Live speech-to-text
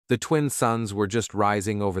The twin suns were just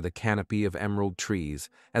rising over the canopy of emerald trees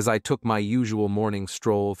as I took my usual morning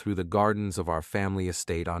stroll through the gardens of our family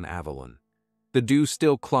estate on Avalon. The dew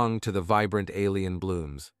still clung to the vibrant alien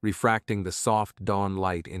blooms, refracting the soft dawn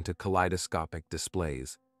light into kaleidoscopic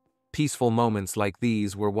displays. Peaceful moments like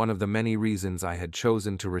these were one of the many reasons I had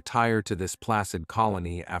chosen to retire to this placid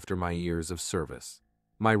colony after my years of service.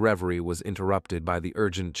 My reverie was interrupted by the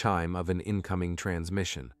urgent chime of an incoming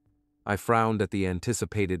transmission. I frowned at the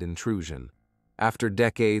anticipated intrusion. After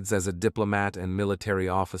decades as a diplomat and military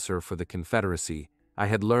officer for the Confederacy, I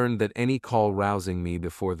had learned that any call rousing me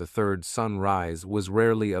before the third sunrise was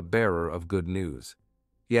rarely a bearer of good news.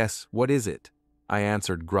 "Yes, what is it?" I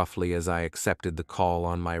answered gruffly as I accepted the call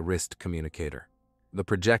on my wrist communicator. The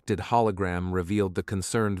projected hologram revealed the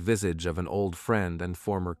concerned visage of an old friend and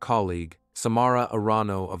former colleague, Samara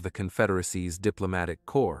Arano of the Confederacy's diplomatic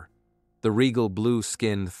corps. The regal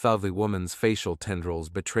blue-skinned Thuvi woman's facial tendrils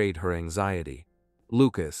betrayed her anxiety.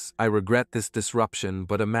 "Lucas, I regret this disruption,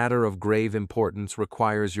 but a matter of grave importance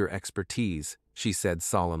requires your expertise," she said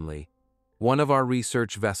solemnly. "One of our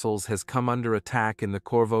research vessels has come under attack in the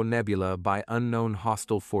Corvo Nebula by unknown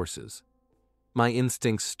hostile forces." My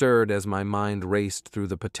instincts stirred as my mind raced through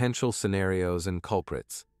the potential scenarios and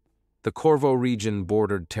culprits. The Corvo region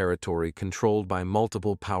bordered territory controlled by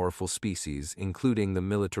multiple powerful species, including the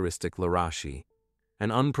militaristic Larashi. An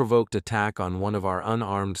unprovoked attack on one of our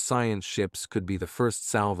unarmed science ships could be the first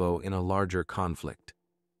salvo in a larger conflict.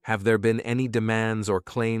 "Have there been any demands or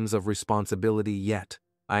claims of responsibility yet?"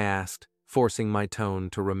 I asked, forcing my tone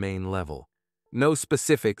to remain level. "No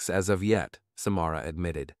specifics as of yet," Samara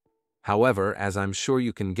admitted. "However, as I'm sure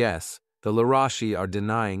you can guess, the Larashi are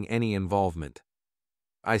denying any involvement."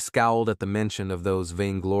 I scowled at the mention of those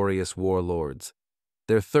vainglorious warlords.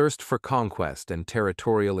 Their thirst for conquest and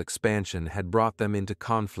territorial expansion had brought them into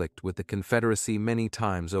conflict with the Confederacy many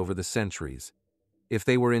times over the centuries. If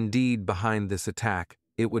they were indeed behind this attack,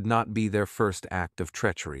 it would not be their first act of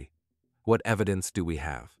treachery. "What evidence do we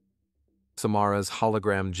have?" Samara's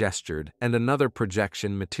hologram gestured, and another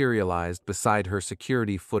projection materialized beside her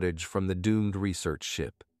security footage from the doomed research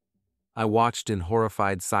ship. I watched in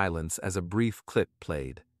horrified silence as a brief clip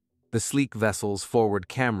played. The sleek vessel's forward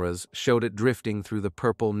cameras showed it drifting through the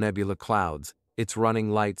purple nebula clouds, its running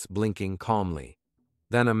lights blinking calmly.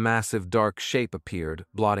 Then a massive dark shape appeared,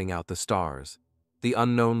 blotting out the stars. The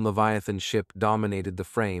unknown Leviathan ship dominated the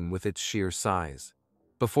frame with its sheer size.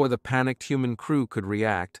 Before the panicked human crew could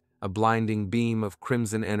react, a blinding beam of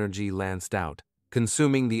crimson energy lanced out,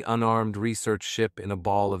 consuming the unarmed research ship in a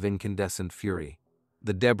ball of incandescent fury.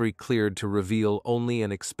 The debris cleared to reveal only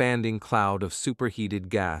an expanding cloud of superheated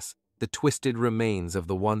gas, the twisted remains of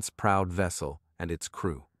the once proud vessel and its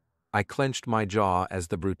crew. I clenched my jaw as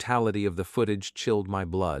the brutality of the footage chilled my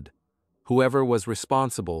blood. Whoever was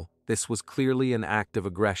responsible, this was clearly an act of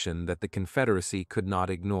aggression that the Confederacy could not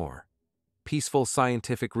ignore. Peaceful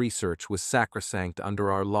scientific research was sacrosanct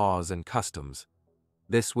under our laws and customs.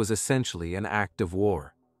 This was essentially an act of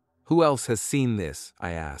war. "Who else has seen this?"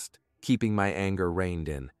 I asked, keeping my anger reined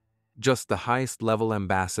in. "Just the highest-level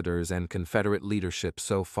ambassadors and Confederate leadership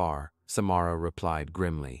so far," Samara replied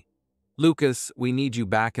grimly. "Lucas, we need you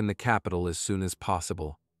back in the capital as soon as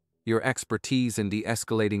possible. Your expertise in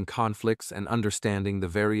de-escalating conflicts and understanding the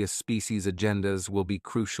various species' agendas will be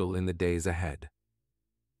crucial in the days ahead."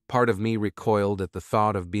 Part of me recoiled at the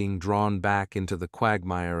thought of being drawn back into the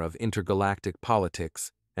quagmire of intergalactic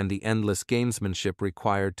politics and the endless gamesmanship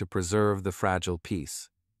required to preserve the fragile peace.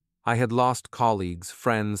 I had lost colleagues,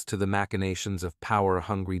 friends to the machinations of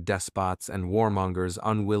power-hungry despots and warmongers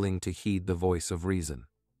unwilling to heed the voice of reason.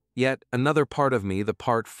 Yet another part of me, the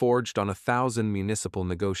part forged on 1,000 municipal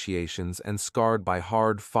negotiations and scarred by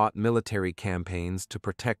hard-fought military campaigns to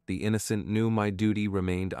protect the innocent, knew my duty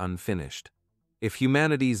remained unfinished. If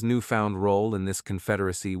humanity's newfound role in this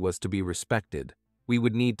confederacy was to be respected, we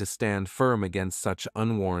would need to stand firm against such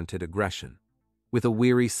unwarranted aggression. With a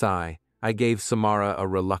weary sigh, I gave Samara a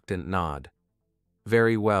reluctant nod.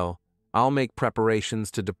 "Very well, I'll make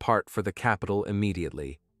preparations to depart for the capital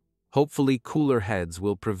immediately. Hopefully cooler heads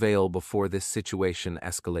will prevail before this situation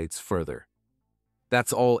escalates further."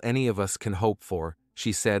 "That's all any of us can hope for,"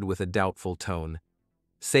 she said with a doubtful tone.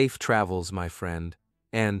 "Safe travels, my friend,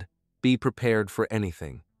 and be prepared for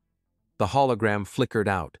anything." The hologram flickered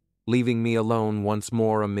out, leaving me alone once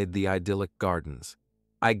more amid the idyllic gardens.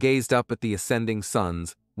 I gazed up at the ascending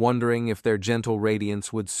suns, wondering if their gentle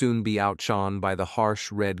radiance would soon be outshone by the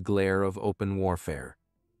harsh red glare of open warfare.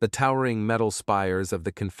 The towering metal spires of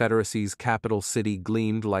the Confederacy's capital city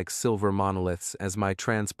gleamed like silver monoliths as my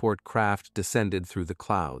transport craft descended through the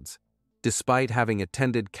clouds. Despite having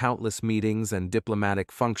attended countless meetings and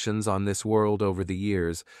diplomatic functions on this world over the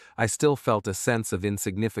years, I still felt a sense of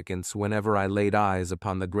insignificance whenever I laid eyes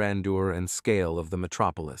upon the grandeur and scale of the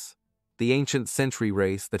metropolis. The ancient Sentry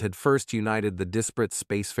race that had first united the disparate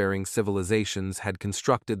spacefaring civilizations had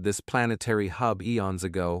constructed this planetary hub eons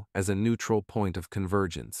ago as a neutral point of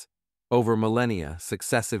convergence. Over millennia,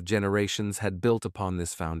 successive generations had built upon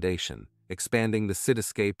this foundation, expanding the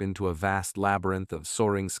cityscape into a vast labyrinth of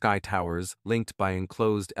soaring sky towers linked by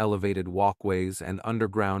enclosed elevated walkways and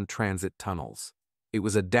underground transit tunnels. It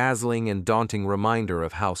was a dazzling and daunting reminder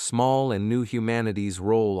of how small and new humanity's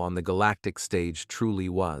role on the galactic stage truly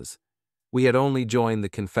was. We had only joined the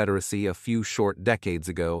Confederacy a few short decades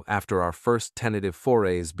ago after our first tentative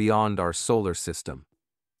forays beyond our solar system.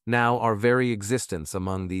 Now our very existence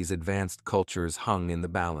among these advanced cultures hung in the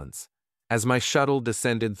balance. As my shuttle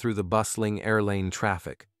descended through the bustling airlane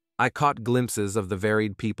traffic, I caught glimpses of the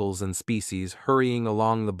varied peoples and species hurrying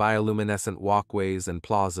along the bioluminescent walkways and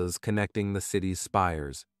plazas connecting the city's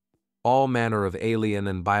spires. All manner of alien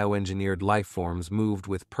and bioengineered lifeforms moved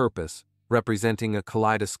with purpose, representing a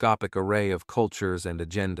kaleidoscopic array of cultures and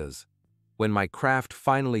agendas. When my craft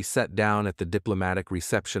finally set down at the diplomatic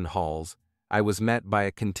reception halls, I was met by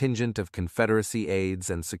a contingent of Confederacy aides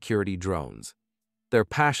and security drones. Their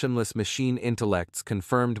passionless machine intellects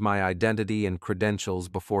confirmed my identity and credentials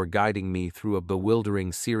before guiding me through a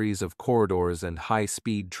bewildering series of corridors and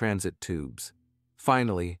high-speed transit tubes.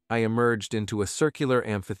 Finally, I emerged into a circular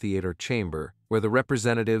amphitheater chamber where the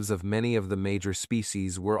representatives of many of the major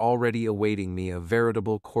species were already awaiting me, a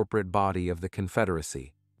veritable corporate body of the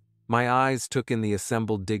Confederacy. My eyes took in the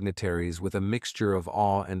assembled dignitaries with a mixture of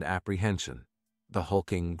awe and apprehension. The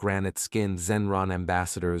hulking, granite-skinned Zenron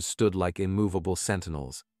ambassadors stood like immovable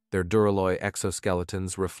sentinels, their duralloy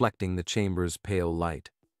exoskeletons reflecting the chamber's pale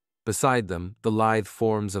light. Beside them, the lithe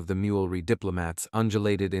forms of the mulery diplomats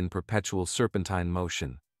undulated in perpetual serpentine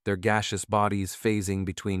motion, their gaseous bodies phasing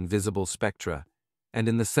between visible spectra, and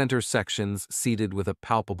in the center sections, seated with a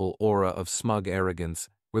palpable aura of smug arrogance,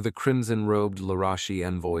 were the crimson-robed Larashi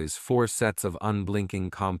envoys, four sets of unblinking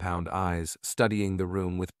compound eyes studying the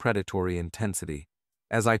room with predatory intensity.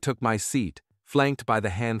 As I took my seat, flanked by the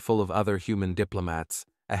handful of other human diplomats,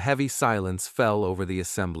 a heavy silence fell over the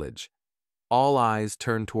assemblage. All eyes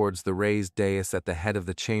turned towards the raised dais at the head of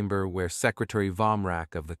the chamber where Secretary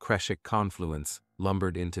Vomrak of the Kreshik Confluence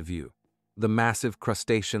lumbered into view. The massive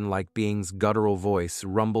crustacean-like being's guttural voice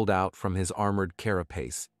rumbled out from his armored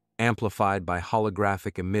carapace, amplified by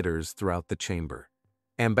holographic emitters throughout the chamber.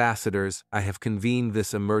 Ambassadors, I have convened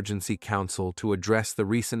this emergency council to address the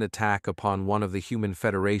recent attack upon one of the Human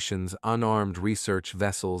Federation's unarmed research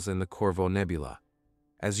vessels in the Corvo Nebula.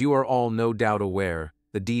 As you are all no doubt aware,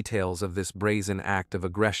 the details of this brazen act of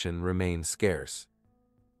aggression remain scarce.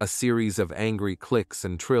 A series of angry clicks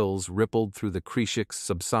and trills rippled through the Kreshik's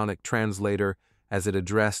subsonic translator as it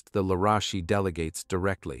addressed the Larashi delegates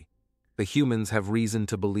directly. The humans have reason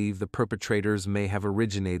to believe the perpetrators may have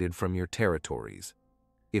originated from your territories.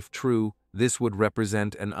 If true, this would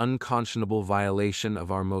represent an unconscionable violation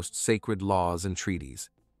of our most sacred laws and treaties.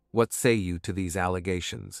 What say you to these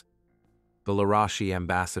allegations? The Larashi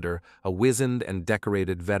ambassador, a wizened and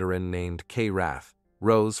decorated veteran named K-Rath,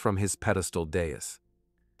 rose from his pedestal dais.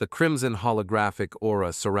 The crimson holographic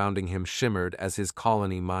aura surrounding him shimmered as his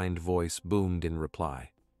colony mind voice boomed in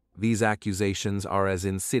reply. These accusations are as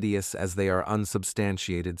insidious as they are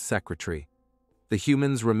unsubstantiated, Secretary. The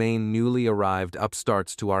humans remain newly arrived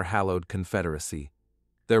upstarts to our hallowed Confederacy.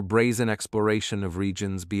 Their brazen exploration of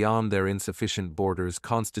regions beyond their insufficient borders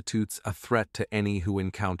constitutes a threat to any who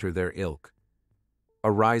encounter their ilk.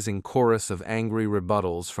 A rising chorus of angry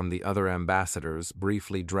rebuttals from the other ambassadors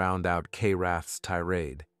briefly drowned out K-Rath's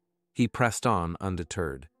tirade. He pressed on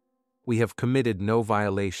undeterred. We have committed no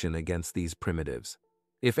violation against these primitives.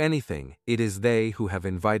 If anything, it is they who have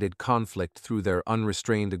invited conflict through their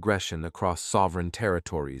unrestrained aggression across sovereign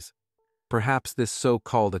territories. Perhaps this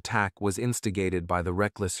so-called attack was instigated by the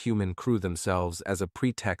reckless human crew themselves as a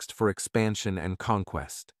pretext for expansion and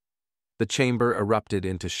conquest. The chamber erupted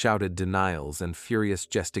into shouted denials and furious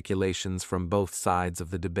gesticulations from both sides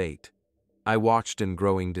of the debate. I watched in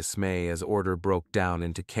growing dismay as order broke down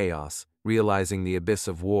into chaos, realizing the abyss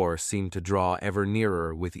of war seemed to draw ever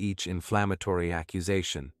nearer with each inflammatory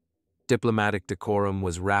accusation. Diplomatic decorum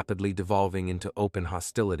was rapidly devolving into open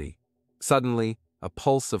hostility. Suddenly, a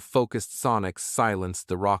pulse of focused sonics silenced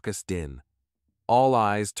the raucous din. All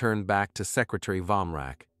eyes turned back to Secretary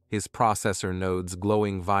Vomrak, his processor nodes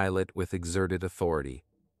glowing violet with exerted authority.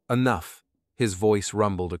 Enough, his voice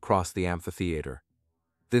rumbled across the amphitheater.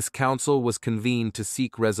 This council was convened to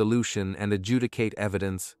seek resolution and adjudicate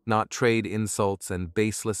evidence, not trade insults and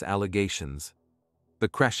baseless allegations. The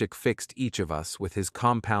Kreshik fixed each of us with his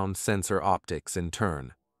compound sensor optics in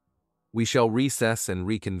turn. We shall recess and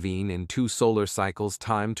reconvene in 2 solar cycles'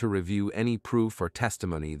 time to review any proof or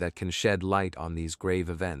testimony that can shed light on these grave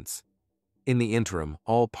events. In the interim,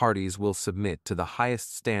 all parties will submit to the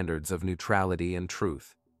highest standards of neutrality and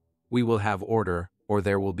truth. We will have order, or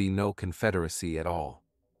there will be no confederacy at all.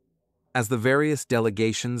 As the various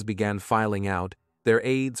delegations began filing out, their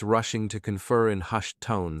aides rushing to confer in hushed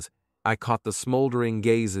tones, I caught the smoldering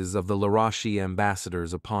gazes of the Larashi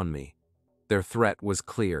ambassadors upon me. Their threat was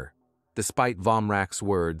clear. Despite Vomrak's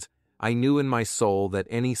words, I knew in my soul that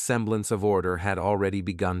any semblance of order had already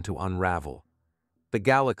begun to unravel. The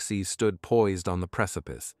galaxy stood poised on the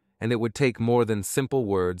precipice, and it would take more than simple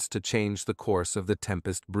words to change the course of the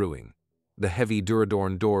tempest brewing. The heavy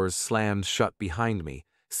Duradorn doors slammed shut behind me,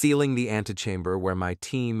 sealing the antechamber where my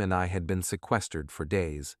team and I had been sequestered for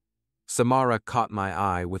days. Samara caught my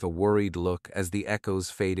eye with a worried look as the echoes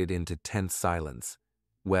faded into tense silence.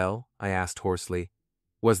 "Well?" I asked hoarsely.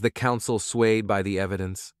 "Was the council swayed by the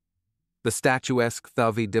evidence?" The statuesque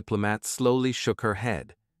Thavi diplomat slowly shook her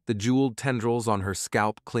head, the jeweled tendrils on her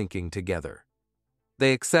scalp clinking together.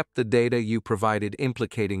 "They accept the data you provided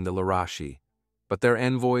implicating the Larashi, but their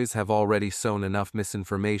envoys have already sown enough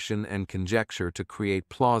misinformation and conjecture to create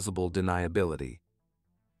plausible deniability."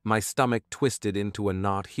 My stomach twisted into a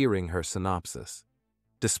knot hearing her synopsis.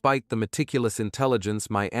 Despite the meticulous intelligence,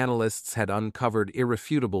 my analysts had uncovered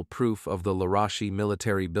irrefutable proof of the Larashi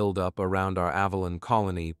military buildup around our Avalon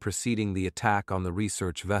colony preceding the attack on the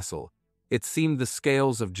research vessel. It seemed the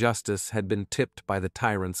scales of justice had been tipped by the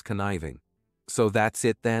tyrant's conniving. "So that's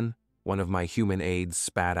it then?" one of my human aides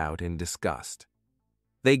spat out in disgust.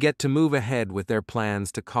 "They get to move ahead with their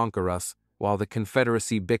plans to conquer us while the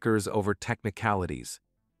Confederacy bickers over technicalities."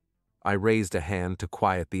 I raised a hand to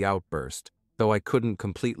quiet the outburst, though I couldn't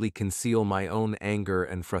completely conceal my own anger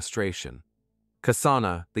and frustration.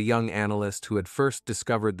 Kasana, the young analyst who had first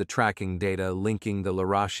discovered the tracking data linking the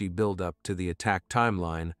Larashi buildup to the attack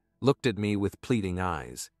timeline, looked at me with pleading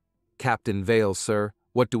eyes. "Captain Vale, sir,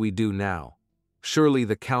 what do we do now? Surely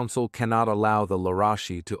the Council cannot allow the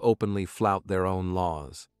Larashi to openly flout their own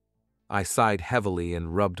laws." I sighed heavily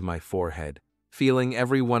and rubbed my forehead, feeling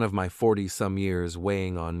every one of my 40-some years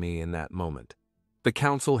weighing on me in that moment. "The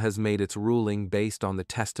Council has made its ruling based on the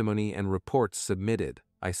testimony and reports submitted,"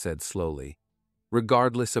 I said slowly.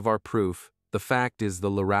 "Regardless of our proof, the fact is the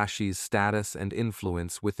Larashi's status and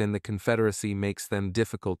influence within the Confederacy makes them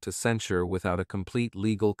difficult to censure without a complete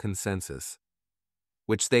legal consensus,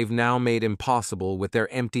 which they've now made impossible with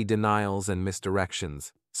their empty denials and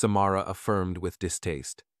misdirections," Samara affirmed with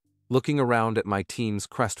distaste. Looking around at my team's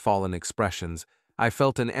crestfallen expressions, I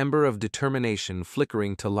felt an ember of determination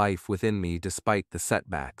flickering to life within me despite the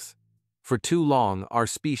setbacks. For too long, our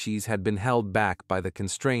species had been held back by the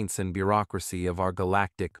constraints and bureaucracy of our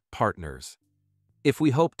galactic partners. If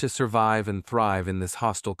we hoped to survive and thrive in this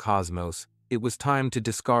hostile cosmos, it was time to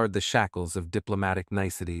discard the shackles of diplomatic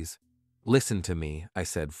niceties. "Listen to me," I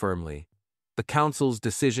said firmly. "The Council's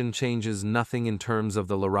decision changes nothing in terms of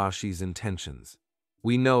the Larashi's intentions.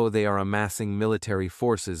 We know they are amassing military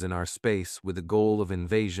forces in our space with the goal of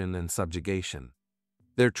invasion and subjugation.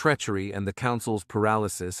 Their treachery and the Council's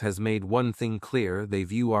paralysis has made one thing clear: they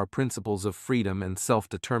view our principles of freedom and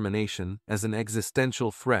self-determination as an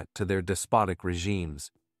existential threat to their despotic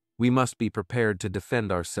regimes. We must be prepared to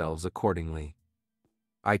defend ourselves accordingly."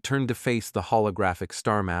 I turned to face the holographic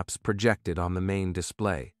star maps projected on the main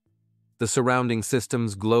display. The surrounding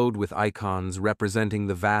systems glowed with icons representing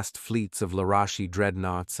the vast fleets of Larashi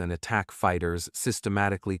dreadnoughts and attack fighters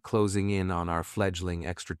systematically closing in on our fledgling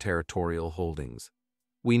extraterritorial holdings.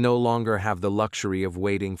 "We no longer have the luxury of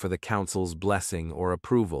waiting for the Council's blessing or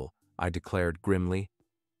approval," I declared grimly.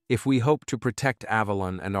 "If we hope to protect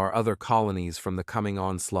Avalon and our other colonies from the coming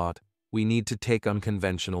onslaught, we need to take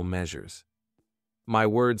unconventional measures." My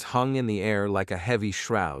words hung in the air like a heavy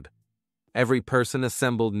shroud. Every person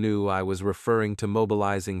assembled knew I was referring to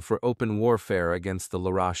mobilizing for open warfare against the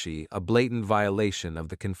Larashi, a blatant violation of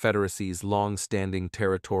the Confederacy's long-standing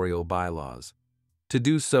territorial bylaws. To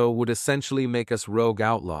do so would essentially make us rogue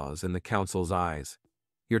outlaws in the Council's eyes.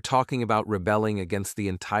 "You're talking about rebelling against the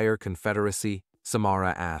entire Confederacy?"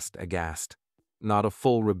 Samara asked, aghast. "Not a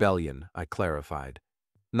full rebellion," I clarified.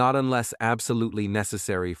 "Not unless absolutely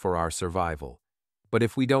necessary for our survival. But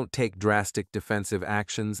if we don't take drastic defensive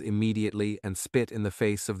actions immediately and spit in the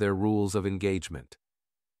face of their rules of engagement,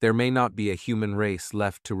 there may not be a human race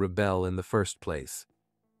left to rebel in the first place."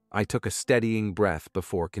 I took a steadying breath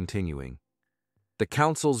before continuing. The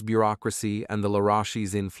Council's bureaucracy and the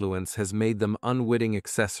Larashi's influence has made them unwitting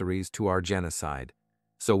accessories to our genocide,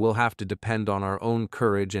 so we'll have to depend on our own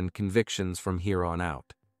courage and convictions from here on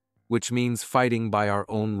out, which means fighting by our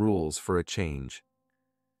own rules for a change.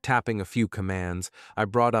 Tapping a few commands, I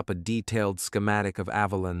brought up a detailed schematic of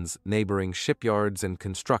Avalon's neighboring shipyards and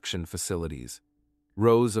construction facilities.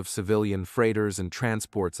 Rows of civilian freighters and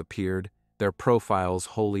transports appeared, their profiles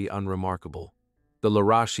wholly unremarkable. The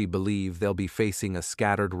Larashi believe they'll be facing a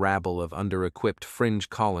scattered rabble of under-equipped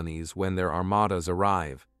fringe colonies when their armadas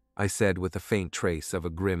arrive, I said with a faint trace of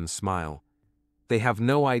a grim smile. They have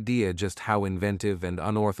no idea just how inventive and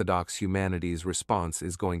unorthodox humanity's response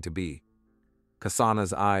is going to be.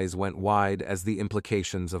 Kasana's eyes went wide as the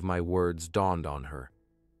implications of my words dawned on her.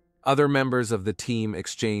 Other members of the team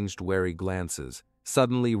exchanged wary glances,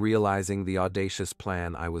 suddenly realizing the audacious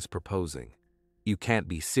plan I was proposing. "You can't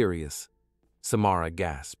be serious," Samara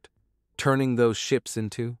gasped. "Turning those ships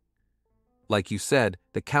into?" "Like you said,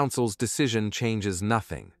 the Council's decision changes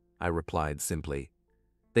nothing," I replied simply.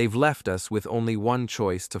 "They've left us with only one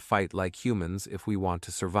choice: to fight like humans if we want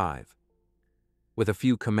to survive." With a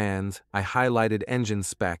few commands, I highlighted engine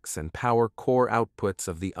specs and power core outputs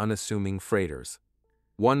of the unassuming freighters.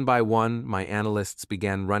 One by one, my analysts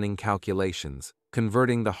began running calculations,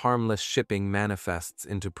 converting the harmless shipping manifests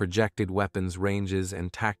into projected weapons ranges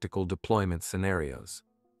and tactical deployment scenarios.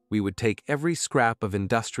 We would take every scrap of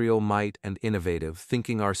industrial might and innovative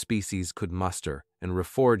thinking our species could muster and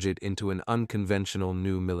reforge it into an unconventional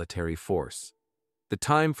new military force. The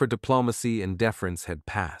time for diplomacy and deference had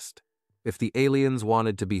passed. If the aliens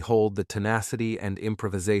wanted to behold the tenacity and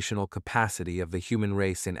improvisational capacity of the human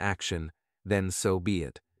race in action, then so be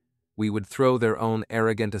it. We would throw their own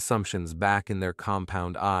arrogant assumptions back in their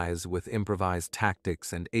compound eyes with improvised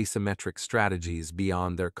tactics and asymmetric strategies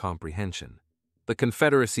beyond their comprehension. The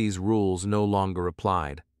Confederacy's rules no longer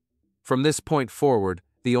applied. From this point forward,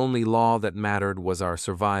 the only law that mattered was our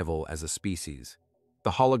survival as a species.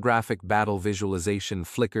 The holographic battle visualization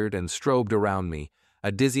flickered and strobed around me,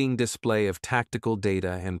 a dizzying display of tactical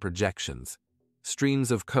data and projections. Streams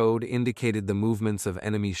of code indicated the movements of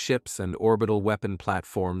enemy ships and orbital weapon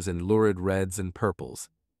platforms in lurid reds and purples.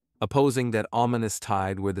 Opposing that ominous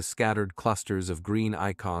tide were the scattered clusters of green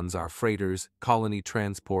icons, our freighters, colony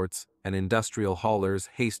transports, and industrial haulers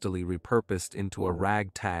hastily repurposed into a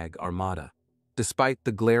ragtag armada. Despite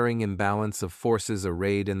the glaring imbalance of forces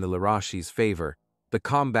arrayed in the Larashi's favor, the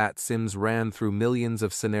combat sims ran through millions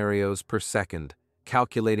of scenarios per second,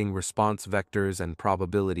 calculating response vectors and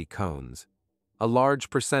probability cones. A large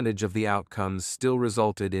percentage of the outcomes still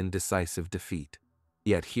resulted in decisive defeat.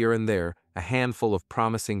 Yet here and there, a handful of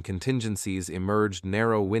promising contingencies emerged,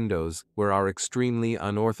 narrow windows where our extremely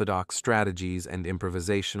unorthodox strategies and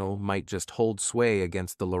improvisational might just hold sway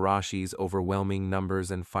against the Larashi's overwhelming numbers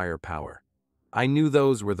and firepower. I knew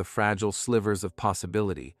those were the fragile slivers of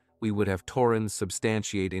possibility we would have torn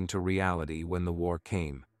substantiate into reality when the war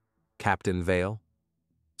came. "Captain Vale?"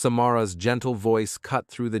 Samara's gentle voice cut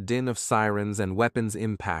through the din of sirens and weapons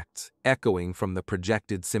impacts, echoing from the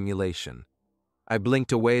projected simulation. I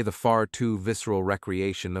blinked away the far too visceral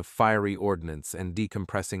recreation of fiery ordnance and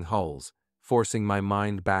decompressing hulls, forcing my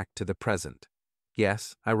mind back to the present.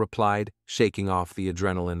 "Yes," I replied, shaking off the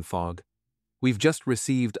adrenaline fog. "We've just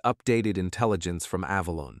received updated intelligence from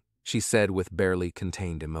Avalon," she said with barely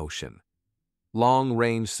contained emotion.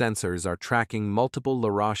 "Long-range sensors are tracking multiple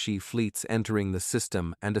Larashi fleets entering the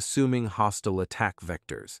system and assuming hostile attack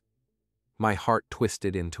vectors." My heart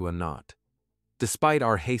twisted into a knot. Despite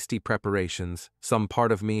our hasty preparations, some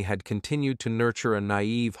part of me had continued to nurture a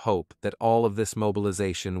naive hope that all of this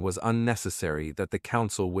mobilization was unnecessary, that the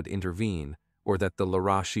Council would intervene, or that the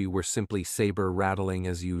Larashi were simply saber-rattling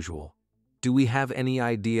as usual. "Do we have any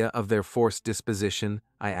idea of their force disposition?"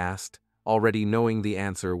 I asked, already knowing the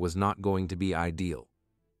answer was not going to be ideal.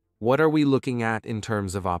 "What are we looking at in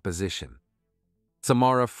terms of opposition?"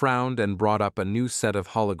 Samara frowned and brought up a new set of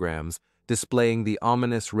holograms, displaying the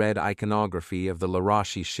ominous red iconography of the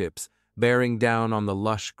Larashi ships bearing down on the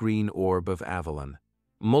lush green orb of Avalon.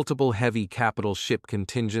 Multiple heavy capital ship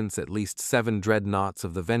contingents, at least 7 dreadnoughts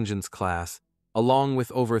of the Vengeance class, along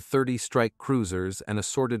with over 30 strike cruisers and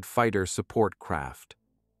assorted fighter support craft.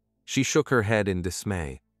 She shook her head in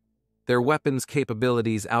dismay. Their weapons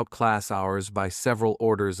capabilities outclass ours by several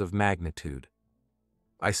orders of magnitude.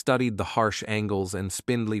 I studied the harsh angles and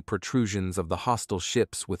spindly protrusions of the hostile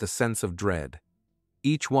ships with a sense of dread.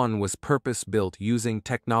 Each one was purpose-built using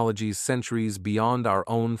technologies centuries beyond our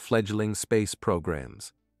own fledgling space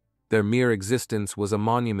programs. Their mere existence was a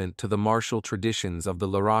monument to the martial traditions of the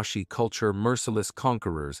Larashi culture, merciless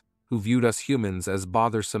conquerors who viewed us humans as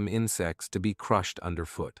bothersome insects to be crushed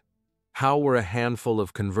underfoot. How were a handful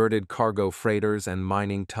of converted cargo freighters and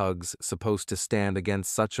mining tugs supposed to stand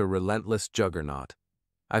against such a relentless juggernaut?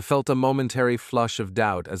 I felt a momentary flush of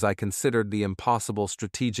doubt as I considered the impossible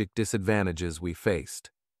strategic disadvantages we faced,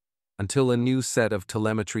 until a new set of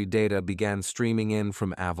telemetry data began streaming in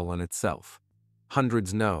from Avalon itself.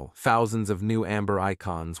 Hundreds, no, thousands of new amber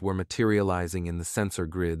icons were materializing in the sensor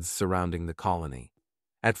grids surrounding the colony.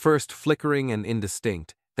 At first flickering and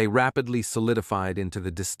indistinct, they rapidly solidified into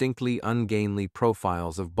the distinctly ungainly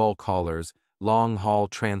profiles of bulk haulers, long-haul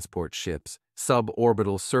transport ships,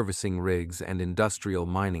 suborbital servicing rigs, and industrial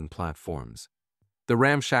mining platforms. The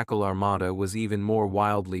ramshackle Armada was even more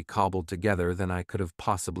wildly cobbled together than I could have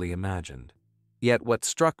possibly imagined. Yet what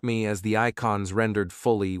struck me as the icons rendered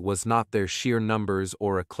fully was not their sheer numbers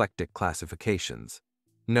or eclectic classifications.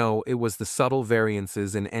 No, it was the subtle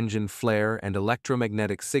variances in engine flare and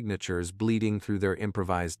electromagnetic signatures bleeding through their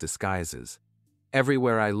improvised disguises.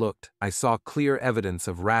 Everywhere I looked, I saw clear evidence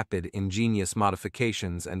of rapid, ingenious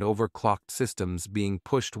modifications and overclocked systems being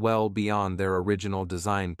pushed well beyond their original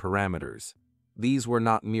design parameters. These were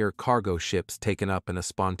not mere cargo ships taken up in a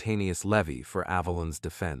spontaneous levy for Avalon's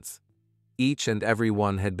defense. Each and every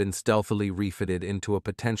one had been stealthily refitted into a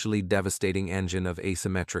potentially devastating engine of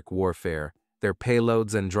asymmetric warfare, their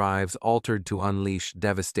payloads and drives altered to unleash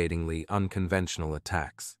devastatingly unconventional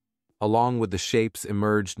attacks. Along with the shapes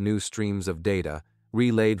emerged new streams of data,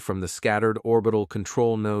 relayed from the scattered orbital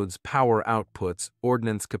control nodes' power outputs,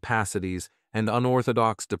 ordnance capacities, and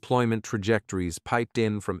unorthodox deployment trajectories piped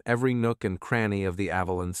in from every nook and cranny of the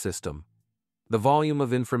Avalon system. The volume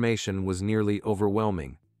of information was nearly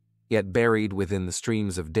overwhelming. Yet buried within the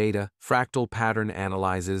streams of data, fractal pattern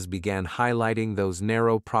analyses began highlighting those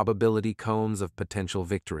narrow probability cones of potential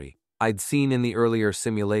victory. I'd seen in the earlier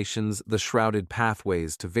simulations the shrouded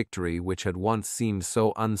pathways to victory which had once seemed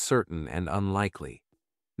so uncertain and unlikely.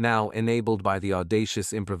 Now, enabled by the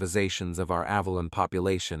audacious improvisations of our Avalon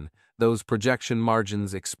population, those projection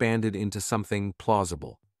margins expanded into something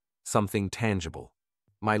plausible, something tangible.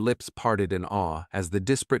 My lips parted in awe as the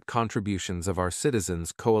disparate contributions of our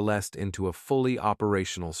citizens coalesced into a fully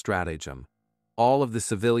operational stratagem. All of the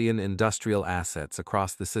civilian industrial assets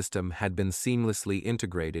across the system had been seamlessly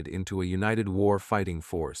integrated into a united war fighting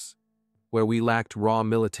force. Where we lacked raw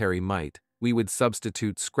military might, we would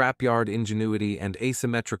substitute scrapyard ingenuity and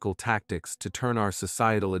asymmetrical tactics to turn our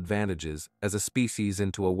societal advantages as a species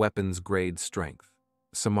into a weapons-grade strength.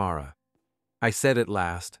 Samara, I said at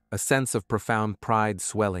last, a sense of profound pride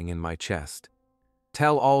swelling in my chest.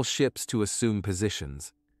 Tell all ships to assume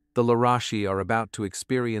positions. The Larashi are about to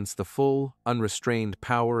experience the full, unrestrained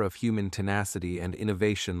power of human tenacity and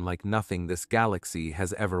innovation like nothing this galaxy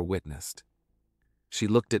has ever witnessed. She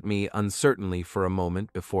looked at me uncertainly for a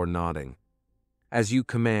moment before nodding. As you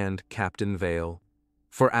command, Captain Vale,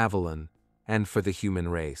 for Avalon, and for the human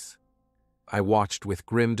race. I watched with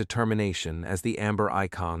grim determination as the amber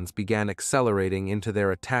icons began accelerating into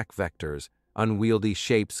their attack vectors, unwieldy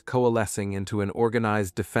shapes coalescing into an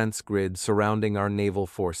organized defense grid surrounding our naval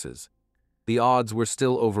forces. The odds were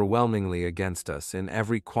still overwhelmingly against us in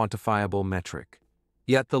every quantifiable metric.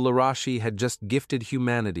 Yet the Larashi had just gifted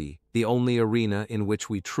humanity the only arena in which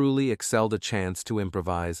we truly excelled, a chance to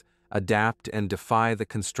improvise, adapt, and defy the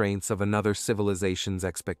constraints of another civilization's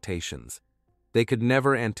expectations. They could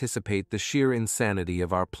never anticipate the sheer insanity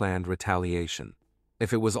of our planned retaliation.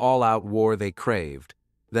 If it was all-out war they craved,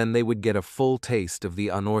 then they would get a full taste of the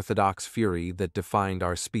unorthodox fury that defined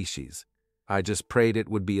our species. I just prayed it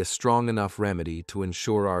would be a strong enough remedy to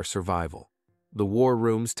ensure our survival. The war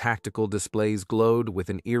room's tactical displays glowed with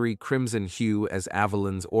an eerie crimson hue as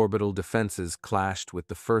Avalon's orbital defenses clashed with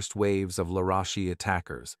the first waves of Larashi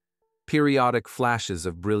attackers. Periodic flashes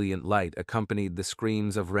of brilliant light accompanied the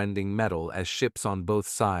screams of rending metal as ships on both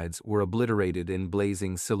sides were obliterated in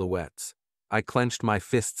blazing silhouettes. I clenched my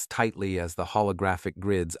fists tightly as the holographic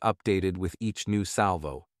grids updated with each new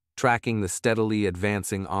salvo, tracking the steadily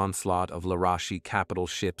advancing onslaught of Larashi capital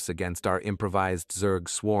ships against our improvised Zerg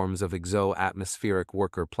swarms of exo-atmospheric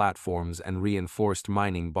worker platforms and reinforced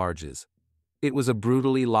mining barges. It was a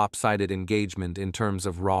brutally lopsided engagement in terms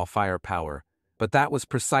of raw firepower, but that was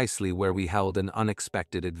precisely where we held an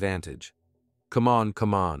unexpected advantage. Come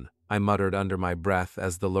on, I muttered under my breath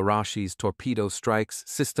as the Larashi's torpedo strikes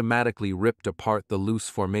systematically ripped apart the loose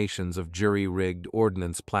formations of jury-rigged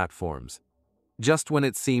ordnance platforms. Just when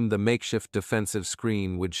it seemed the makeshift defensive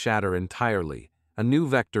screen would shatter entirely, a new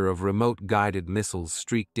vector of remote-guided missiles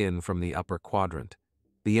streaked in from the upper quadrant.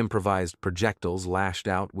 The improvised projectiles lashed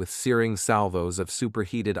out with searing salvos of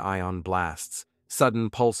superheated ion blasts, sudden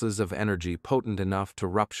pulses of energy potent enough to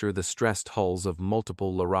rupture the stressed hulls of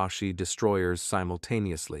multiple Larashi destroyers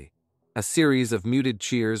simultaneously. A series of muted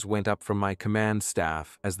cheers went up from my command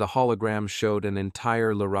staff as the hologram showed an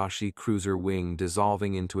entire Larashi cruiser wing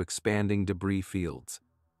dissolving into expanding debris fields.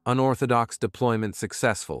 Unorthodox deployment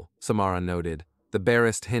successful, Samara noted, the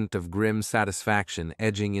barest hint of grim satisfaction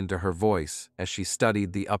edging into her voice as she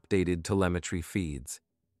studied the updated telemetry feeds.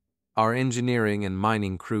 Our engineering and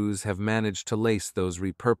mining crews have managed to lace those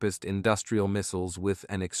repurposed industrial missiles with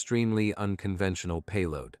an extremely unconventional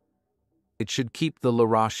payload. It should keep the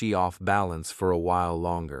Larashi off balance for a while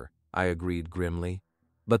longer, I agreed grimly.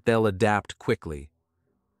 But they'll adapt quickly.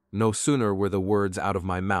 No sooner were the words out of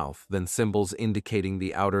my mouth than symbols indicating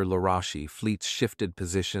the outer Larashi fleet's shifted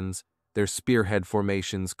positions, their spearhead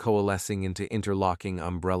formations coalescing into interlocking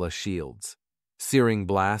umbrella shields. Searing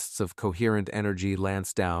blasts of coherent energy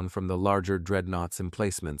lanced down from the larger dreadnoughts'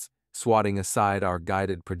 emplacements, swatting aside our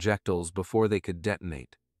guided projectiles before they could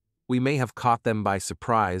detonate. We may have caught them by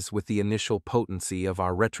surprise with the initial potency of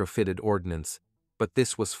our retrofitted ordnance, but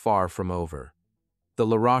this was far from over. The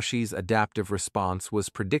Larashi's adaptive response was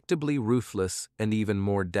predictably ruthless and even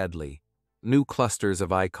more deadly. New clusters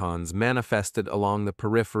of icons manifested along the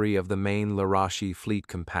periphery of the main Larashi fleet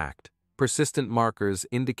compact, persistent markers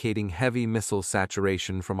indicating heavy missile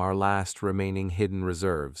saturation from our last remaining hidden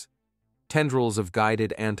reserves. Tendrils of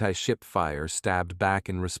guided anti-ship fire stabbed back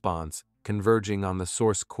in response, converging on the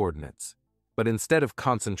source coordinates. But instead of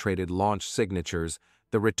concentrated launch signatures,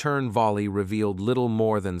 the return volley revealed little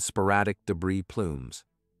more than sporadic debris plumes.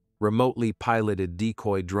 Remotely piloted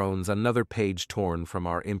decoy drones, another page torn from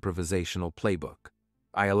our improvisational playbook.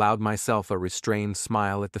 I allowed myself a restrained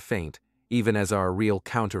smile at the feint, even as our real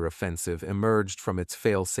counteroffensive emerged from its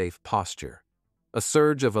fail-safe posture. A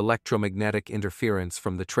surge of electromagnetic interference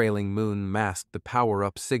from the trailing moon masked the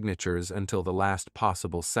power-up signatures until the last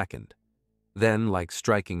possible second. Then, like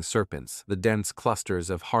striking serpents, the dense clusters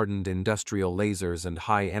of hardened industrial lasers and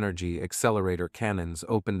high-energy accelerator cannons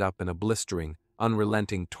opened up in a blistering,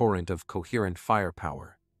 unrelenting torrent of coherent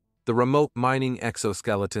firepower. The remote mining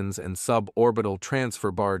exoskeletons and suborbital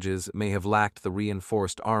transfer barges may have lacked the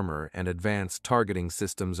reinforced armor and advanced targeting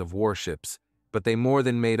systems of warships, but they more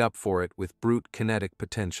than made up for it with brute kinetic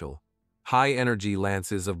potential. High-energy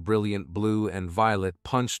lances of brilliant blue and violet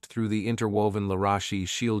punched through the interwoven Larashi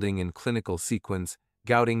shielding in clinical sequence,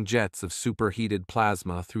 gouting jets of superheated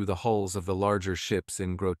plasma through the hulls of the larger ships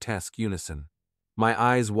in grotesque unison. My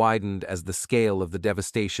eyes widened as the scale of the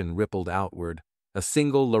devastation rippled outward, a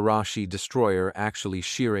single Larashi destroyer actually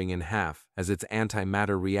shearing in half as its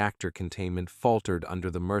antimatter reactor containment faltered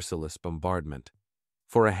under the merciless bombardment.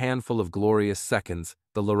 For a handful of glorious seconds,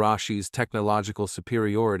 the Larashi's technological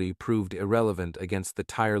superiority proved irrelevant against the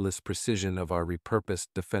tireless precision of our repurposed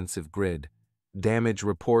defensive grid. Damage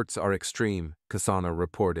reports are extreme, Kasana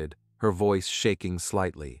reported, her voice shaking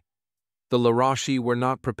slightly. The Larashi were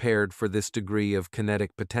not prepared for this degree of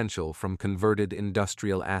kinetic potential from converted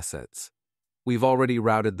industrial assets. We've already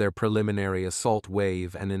routed their preliminary assault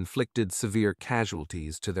wave and inflicted severe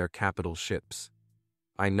casualties to their capital ships.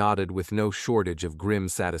 I nodded with no shortage of grim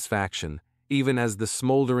satisfaction, even as the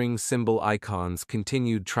smoldering symbol icons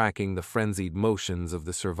continued tracking the frenzied motions of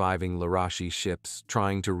the surviving Larashi ships,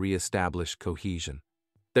 trying to re-establish cohesion.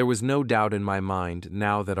 There was no doubt in my mind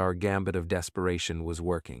now that our gambit of desperation was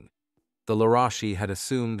working. The Larashi had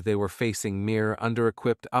assumed they were facing mere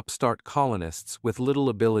under-equipped upstart colonists with little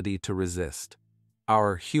ability to resist.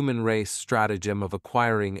 Our human race stratagem of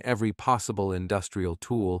acquiring every possible industrial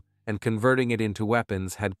tool and converting it into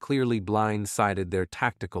weapons had clearly blindsided their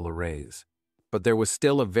tactical arrays. But there was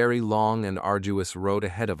still a very long and arduous road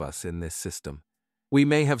ahead of us in this system. We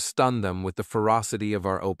may have stunned them with the ferocity of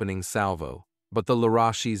our opening salvo, but the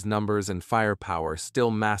Larashi's numbers and firepower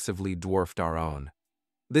still massively dwarfed our own.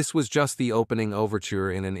 This was just the opening overture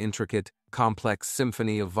in an intricate, complex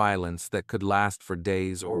symphony of violence that could last for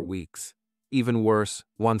days or weeks. Even worse,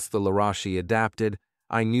 once the Larashi adapted,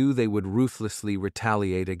 I knew they would ruthlessly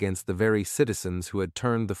retaliate against the very citizens who had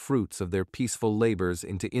turned the fruits of their peaceful labors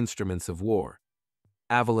into instruments of war.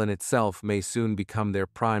 Avalon itself may soon become their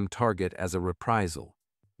prime target as a reprisal.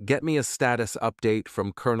 Get me a status update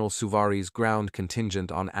from Colonel Suvari's ground contingent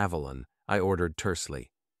on Avalon, I ordered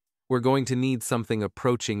tersely. We're going to need something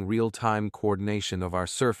approaching real-time coordination of our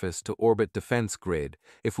surface-to-orbit defense grid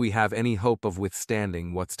if we have any hope of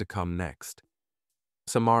withstanding what's to come next.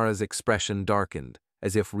 Samara's expression darkened,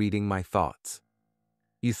 as if reading my thoughts.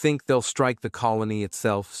 You think they'll strike the colony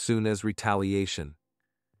itself soon as retaliation?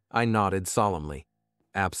 I nodded solemnly.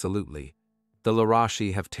 Absolutely. The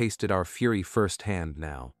Larashi have tasted our fury firsthand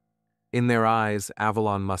now. In their eyes,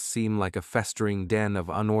 Avalon must seem like a festering den of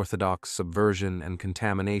unorthodox subversion and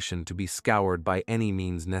contamination to be scoured by any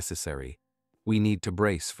means necessary. We need to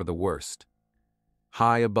brace for the worst.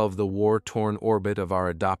 High above the war-torn orbit of our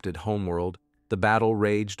adopted homeworld, the battle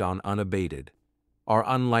raged on unabated. Our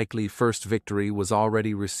unlikely first victory was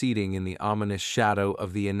already receding in the ominous shadow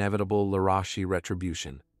of the inevitable Larashi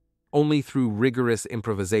retribution. Only through rigorous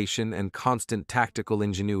improvisation and constant tactical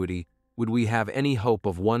ingenuity would we have any hope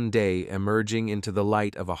of one day emerging into the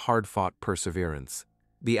light of a hard-fought perseverance.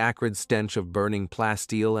 The acrid stench of burning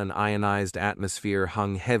plasteel and ionized atmosphere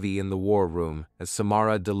hung heavy in the war room as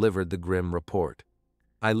Samara delivered the grim report.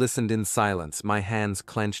 I listened in silence, my hands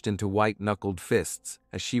clenched into white-knuckled fists,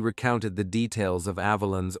 as she recounted the details of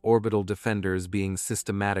Avalon's orbital defenders being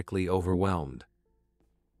systematically overwhelmed.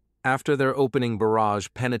 After their opening barrage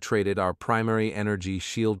penetrated our primary energy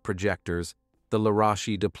shield projectors, the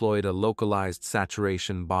Larashi deployed a localized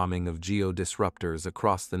saturation bombing of geodisruptors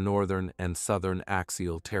across the northern and southern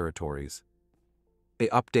axial territories. An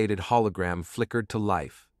updated hologram flickered to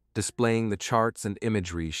life, displaying the charts and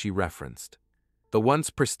imagery she referenced. The once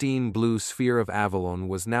pristine blue sphere of Avalon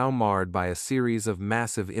was now marred by a series of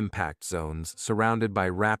massive impact zones surrounded by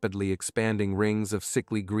rapidly expanding rings of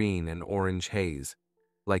sickly green and orange haze.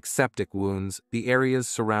 Like septic wounds, the areas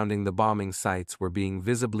surrounding the bombing sites were being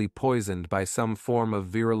visibly poisoned by some form of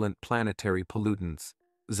virulent planetary pollutants.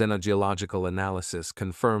 Xenogeological analysis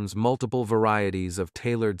confirms multiple varieties of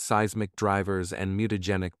tailored seismic drivers and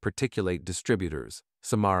mutagenic particulate distributors,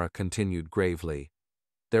 Samara continued gravely.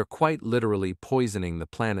 They're quite literally poisoning the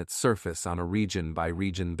planet's surface on a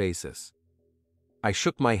region-by-region basis. I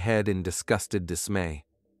shook my head in disgusted dismay.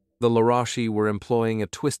 The Larashi were employing a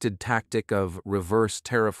twisted tactic of reverse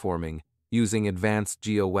terraforming, using advanced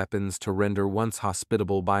geoweapons to render once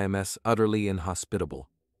hospitable biomass utterly inhospitable.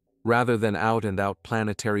 Rather than out-and-out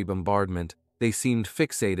planetary bombardment, they seemed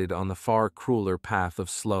fixated on the far crueler path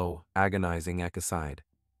of slow, agonizing ecocide.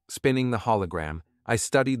 Spinning the hologram, I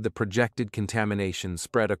studied the projected contamination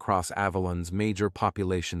spread across Avalon's major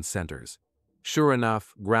population centers. Sure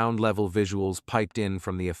enough, ground-level visuals piped in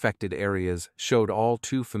from the affected areas showed all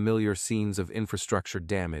too familiar scenes of infrastructure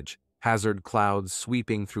damage, hazard clouds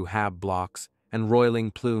sweeping through hab blocks, and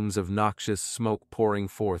roiling plumes of noxious smoke pouring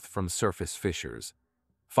forth from surface fissures.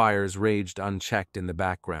 Fires raged unchecked in the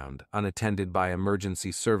background, unattended by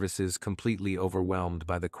emergency services completely overwhelmed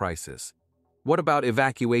by the crisis. "What about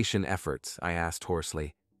evacuation efforts?" I asked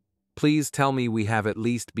hoarsely. "Please tell me we have at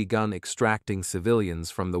least begun extracting civilians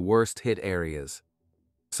from the worst-hit areas."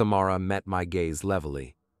 Samara met my gaze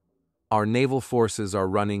levelly. "Our naval forces are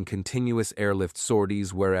running continuous airlift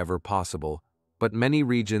sorties wherever possible, but many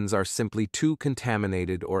regions are simply too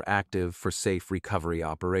contaminated or active for safe recovery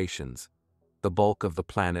operations. The bulk of the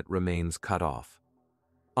planet remains cut off."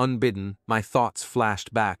 Unbidden, my thoughts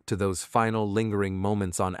flashed back to those final lingering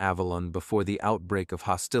moments on Avalon before the outbreak of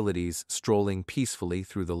hostilities, strolling peacefully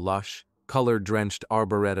through the lush, color-drenched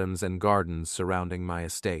arboretums and gardens surrounding my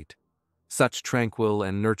estate. Such tranquil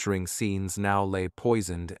and nurturing scenes now lay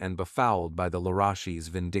poisoned and befouled by the Larashi's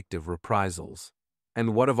vindictive reprisals.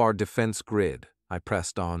 "And what of our defense grid?" I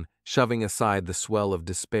pressed on, shoving aside the swell of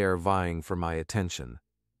despair vying for my attention.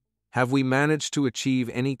 "Have we managed to achieve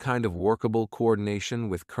any kind of workable coordination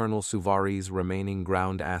with Colonel Suvari's remaining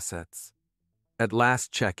ground assets?" At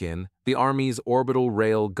last check-in, the Army's orbital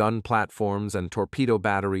rail gun platforms and torpedo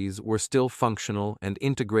batteries were still functional and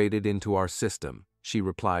integrated into our system, she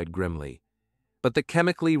replied grimly. "But the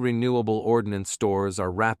chemically renewable ordnance stores are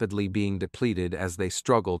rapidly being depleted as they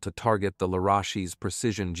struggle to target the Larashi's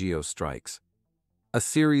precision geostrikes." A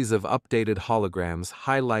series of updated holograms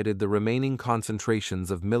highlighted the remaining concentrations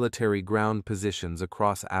of military ground positions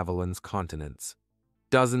across Avalon's continents.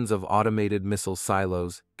 Dozens of automated missile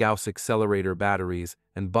silos, Gauss accelerator batteries,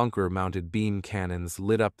 and bunker-mounted beam cannons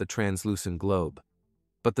lit up the translucent globe.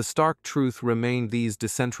 But the stark truth remained: these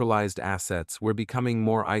decentralized assets were becoming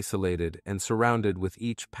more isolated and surrounded with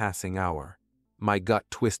each passing hour. My gut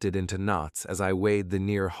twisted into knots as I weighed the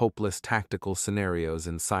near-hopeless tactical scenarios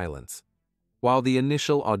in silence. While the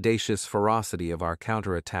initial audacious ferocity of our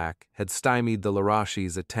counterattack had stymied the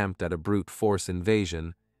Larashi's attempt at a brute force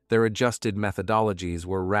invasion, their adjusted methodologies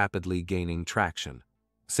were rapidly gaining traction.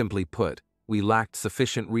 Simply put, we lacked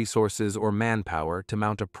sufficient resources or manpower to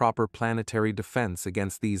mount a proper planetary defense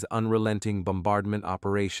against these unrelenting bombardment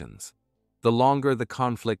operations. The longer the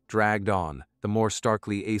conflict dragged on, the more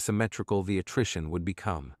starkly asymmetrical the attrition would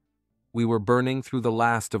become. We were burning through the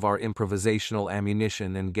last of our improvisational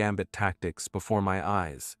ammunition and gambit tactics before my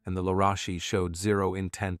eyes, and the Larashi showed zero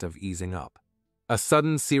intent of easing up. A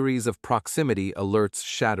sudden series of proximity alerts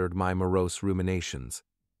shattered my morose ruminations.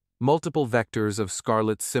 Multiple vectors of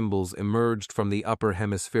scarlet symbols emerged from the upper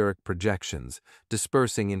hemispheric projections,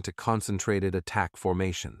 dispersing into concentrated attack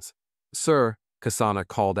formations. "Sir," Kasana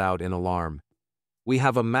called out in alarm, "we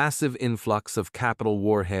have a massive influx of capital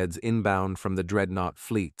warheads inbound from the dreadnought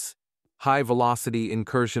fleets. High-velocity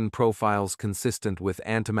incursion profiles consistent with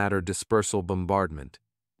antimatter dispersal bombardment."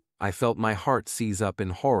 I felt my heart seize up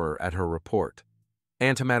in horror at her report.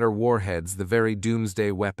 Antimatter warheads, the very doomsday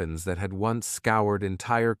weapons that had once scoured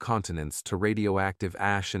entire continents to radioactive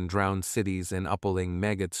ash and drowned cities in upwelling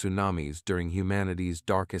mega-tsunamis during humanity's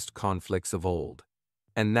darkest conflicts of old.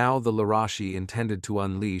 And now the Larashi intended to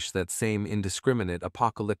unleash that same indiscriminate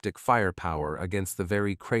apocalyptic firepower against the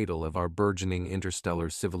very cradle of our burgeoning interstellar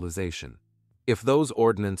civilization. "If those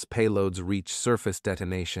ordnance payloads reach surface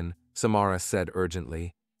detonation," Samara said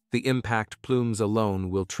urgently, "the impact plumes alone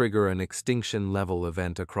will trigger an extinction-level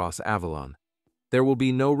event across Avalon. There will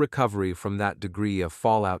be no recovery from that degree of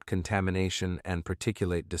fallout contamination and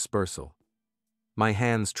particulate dispersal." My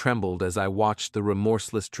hands trembled as I watched the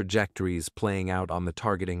remorseless trajectories playing out on the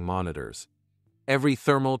targeting monitors. Every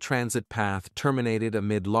thermal transit path terminated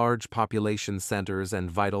amid large population centers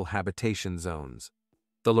and vital habitation zones.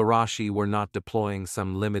 The Larashi were not deploying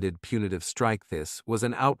some limited punitive strike. This was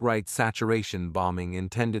an outright saturation bombing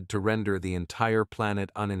intended to render the entire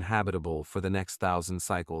planet uninhabitable for the next 1,000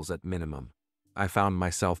 cycles at minimum. I found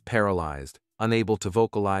myself paralyzed, unable to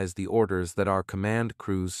vocalize the orders that our command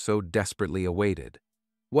crews so desperately awaited.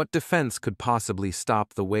 What defense could possibly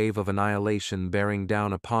stop the wave of annihilation bearing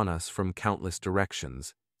down upon us from countless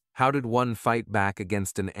directions? How did one fight back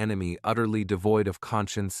against an enemy utterly devoid of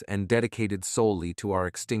conscience and dedicated solely to our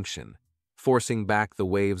extinction? Forcing back the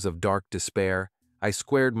waves of dark despair, I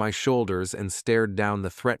squared my shoulders and stared down the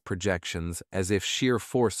threat projections as if sheer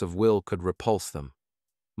force of will could repulse them.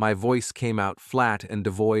 My voice came out flat and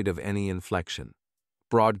devoid of any inflection.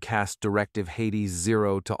 "Broadcast Directive Hades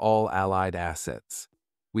 0 to all Allied assets.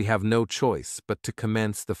 We have no choice but to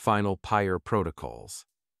commence the final Pyre protocols."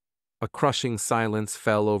 A crushing silence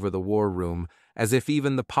fell over the war room, as if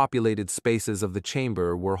even the populated spaces of the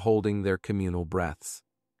chamber were holding their communal breaths.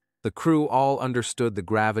 The crew all understood the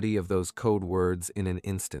gravity of those code words in an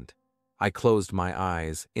instant. I closed my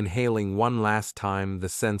eyes, inhaling one last time the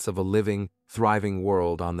sense of a living, thriving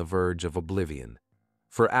world on the verge of oblivion.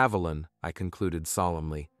 "For Avalon," I concluded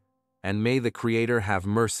solemnly, "and may the Creator have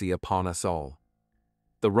mercy upon us all."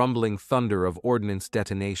 The rumbling thunder of ordnance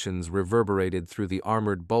detonations reverberated through the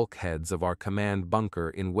armored bulkheads of our command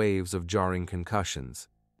bunker in waves of jarring concussions.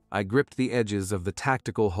 I gripped the edges of the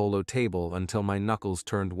tactical holo table until my knuckles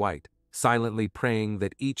turned white, silently praying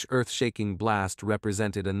that each earth-shaking blast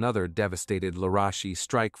represented another devastated Larashi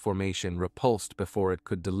strike formation repulsed before it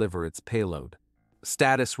could deliver its payload.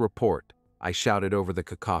 "Status report," I shouted over the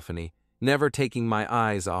cacophony, never taking my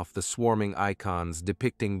eyes off the swarming icons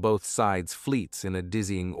depicting both sides' fleets in a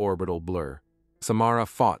dizzying orbital blur. Samara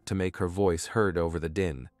fought to make her voice heard over the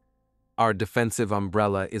din. "Our defensive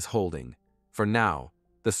umbrella is holding. For now,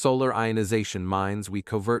 the solar ionization mines we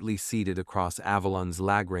covertly seeded across Avalon's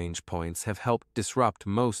Lagrange points have helped disrupt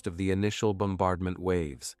most of the initial bombardment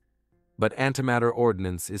waves. But antimatter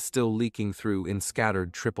ordnance is still leaking through in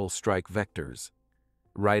scattered triple-strike vectors."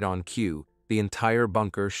 Right on cue, the entire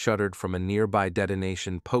bunker shuddered from a nearby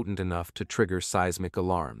detonation potent enough to trigger seismic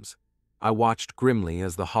alarms. I watched grimly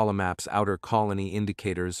as the holomap's outer colony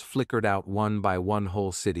indicators flickered out one by one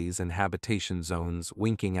whole cities and habitation zones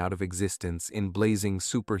winking out of existence in blazing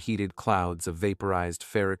superheated clouds of vaporized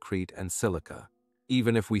ferrocrete and silica.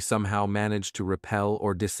 Even if we somehow managed to repel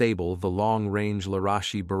or disable the long-range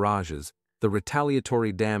Larashi barrages, the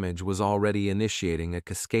retaliatory damage was already initiating a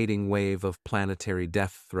cascading wave of planetary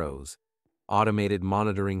death throes. Automated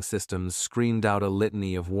monitoring systems screamed out a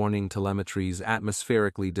litany of warning telemetries: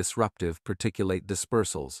 atmospherically disruptive particulate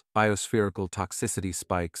dispersals, biospherical toxicity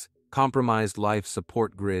spikes, compromised life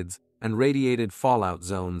support grids, and radiated fallout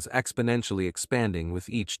zones exponentially expanding with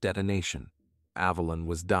each detonation. Avalon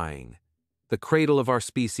was dying. The cradle of our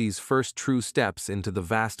species' first true steps into the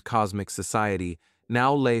vast cosmic society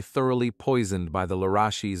now lay thoroughly poisoned by the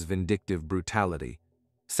Larashi's vindictive brutality.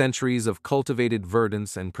 Centuries of cultivated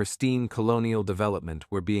verdance and pristine colonial development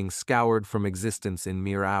were being scoured from existence in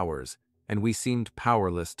mere hours, and we seemed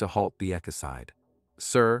powerless to halt the ecocide.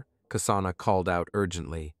 "Sir," Kasana called out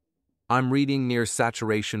urgently, "I'm reading near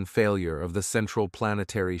saturation failure of the central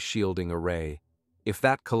planetary shielding array. If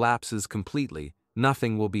that collapses completely,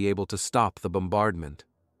 nothing will be able to stop the bombardment."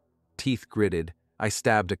 Teeth gritted, I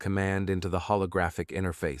stabbed a command into the holographic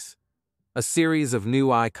interface. A series of new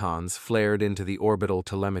icons flared into the orbital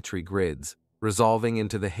telemetry grids. resolving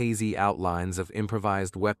into the hazy outlines of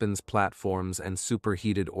improvised weapons platforms and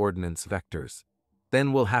superheated ordnance vectors.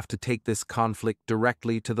 Then we'll have to take this conflict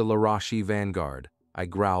directly to the Larashi vanguard, I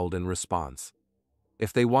growled in response.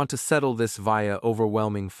 If they want to settle this via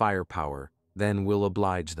overwhelming firepower, then we'll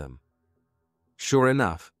oblige them. Sure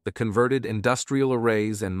enough, the converted industrial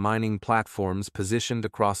arrays and mining platforms positioned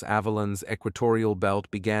across Avalon's equatorial belt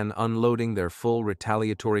began unloading their full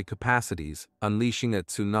retaliatory capacities, unleashing a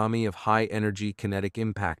tsunami of high-energy kinetic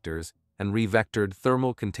impactors and revectored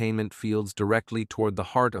thermal containment fields directly toward the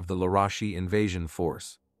heart of the Larashi invasion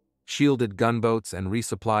force. Shielded gunboats and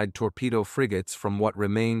resupplied torpedo frigates from what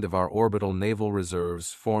remained of our orbital naval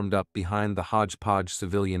reserves formed up behind the hodgepodge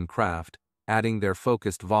civilian craft, adding their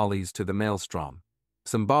focused volleys to the maelstrom.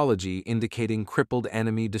 Symbology indicating crippled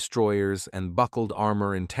enemy destroyers and buckled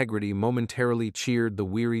armor integrity momentarily cheered the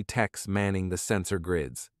weary techs manning the sensor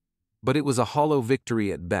grids. But it was a hollow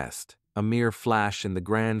victory at best, a mere flash in the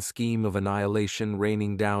grand scheme of annihilation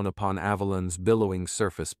raining down upon Avalon's billowing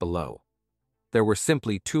surface below. There were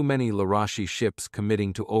simply too many Larashi ships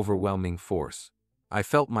committing to overwhelming force. I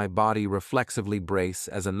felt my body reflexively brace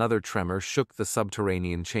as another tremor shook the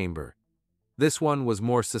subterranean chamber. This one was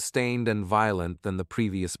more sustained and violent than the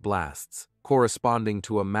previous blasts, corresponding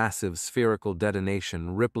to a massive spherical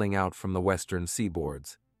detonation rippling out from the western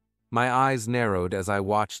seaboards. My eyes narrowed as I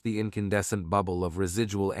watched the incandescent bubble of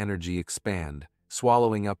residual energy expand,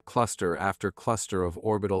 swallowing up cluster after cluster of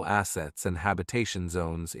orbital assets and habitation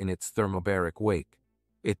zones in its thermobaric wake.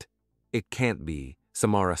 It can't be,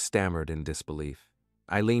 Samara stammered in disbelief.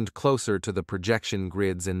 I leaned closer to the projection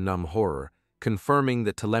grids in numb horror, confirming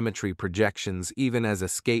the telemetry projections even as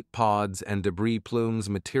escape pods and debris plumes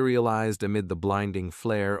materialized amid the blinding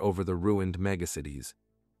flare over the ruined megacities.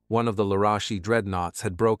 One of the Larashi dreadnoughts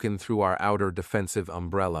had broken through our outer defensive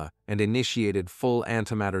umbrella and initiated full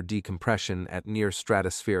antimatter decompression at near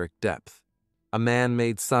stratospheric depth. A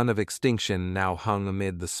man-made sun of extinction now hung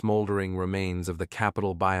amid the smoldering remains of the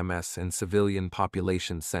capital biomass and civilian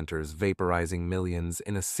population centers, vaporizing millions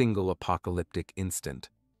in a single apocalyptic instant.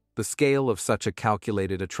 The scale of such a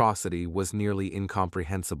calculated atrocity was nearly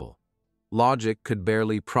incomprehensible. Logic could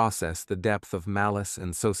barely process the depth of malice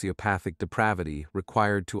and sociopathic depravity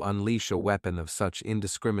required to unleash a weapon of such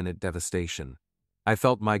indiscriminate devastation. I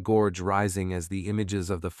felt my gorge rising as the images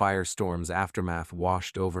of the firestorm's aftermath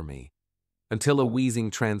washed over me, until a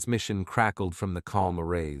wheezing transmission crackled from the calm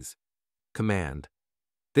arrays. Command.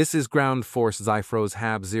 This is Ground Force Zyphros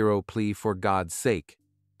Hab 0, plea for God's sake.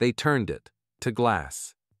 They turned it to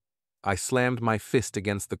glass. I slammed my fist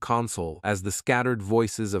against the console as the scattered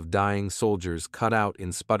voices of dying soldiers cut out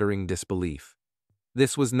in sputtering disbelief.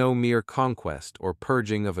 This was no mere conquest or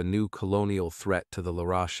purging of a new colonial threat to the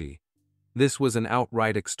Larashi. This was an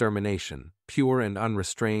outright extermination, pure and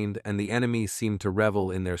unrestrained, and the enemy seemed to revel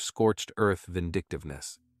in their scorched earth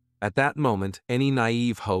vindictiveness. At that moment, any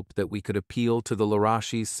naive hope that we could appeal to the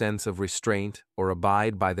Larashi's sense of restraint or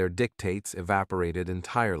abide by their dictates evaporated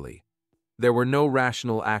entirely. There were no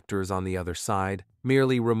rational actors on the other side,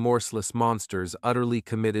 merely remorseless monsters utterly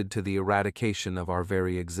committed to the eradication of our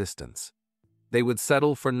very existence. They would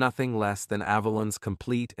settle for nothing less than Avalon's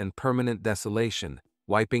complete and permanent desolation,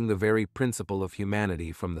 wiping the very principle of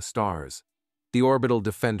humanity from the stars. The orbital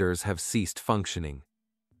defenders have ceased functioning.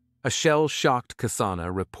 A shell-shocked Kasana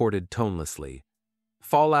reported tonelessly.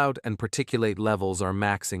 Fallout and particulate levels are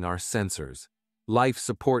maxing our sensors. Life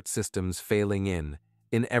support systems failing in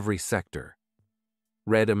every sector.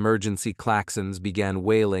 Red emergency klaxons began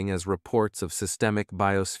wailing as reports of systemic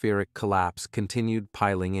biospheric collapse continued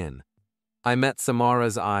piling in. I met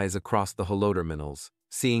Samara's eyes across the holoterminals,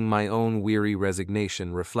 seeing my own weary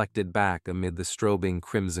resignation reflected back amid the strobing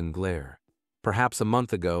crimson glare. Perhaps a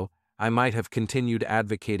month ago, I might have continued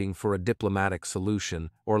advocating for a diplomatic solution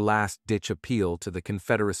or last-ditch appeal to the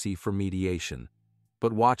Confederacy for mediation.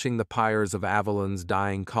 But watching the pyres of Avalon's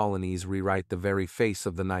dying colonies rewrite the very face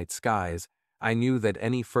of the night skies, I knew that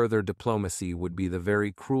any further diplomacy would be the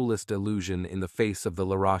very cruelest illusion in the face of the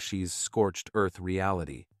Larashi's scorched earth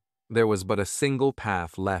reality. There was but a single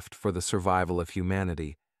path left for the survival of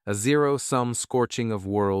humanity, a zero-sum scorching of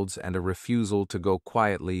worlds and a refusal to go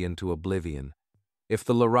quietly into oblivion. If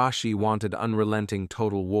the Larashi wanted unrelenting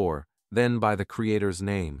total war, then by the Creator's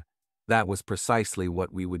name, that was precisely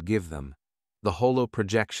what we would give them. The holo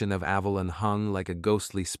projection of Avalon hung like a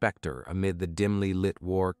ghostly specter amid the dimly lit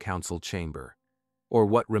War Council chamber. Or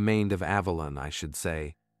what remained of Avalon, I should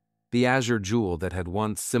say. The azure jewel that had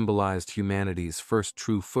once symbolized humanity's first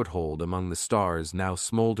true foothold among the stars now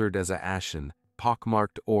smoldered as a ashen,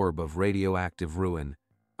 pockmarked orb of radioactive ruin.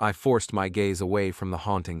 I forced my gaze away from the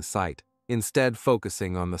haunting sight, instead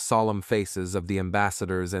focusing on the solemn faces of the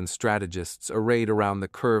ambassadors and strategists arrayed around the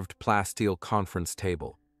curved plasteel conference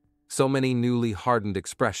table. So many newly hardened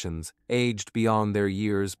expressions, aged beyond their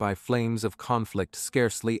years by flames of conflict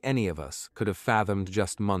scarcely any of us could have fathomed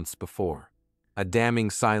just months before. A damning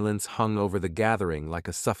silence hung over the gathering like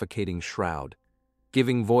a suffocating shroud.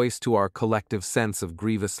 Giving voice to our collective sense of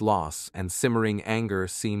grievous loss and simmering anger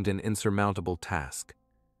seemed an insurmountable task.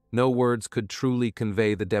 No words could truly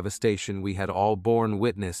convey the devastation we had all borne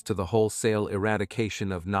witness to, the wholesale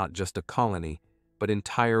eradication of not just a colony, but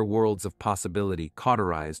entire worlds of possibility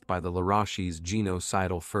cauterized by the Larashi's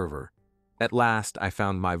genocidal fervor. At last I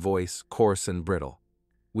found my voice, coarse and brittle.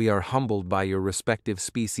 We are humbled by your respective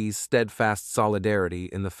species' steadfast solidarity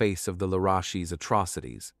in the face of the Larashi's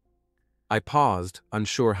atrocities. I paused,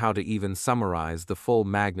 unsure how to even summarize the full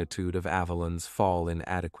magnitude of Avalon's fall in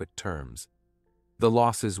adequate terms. The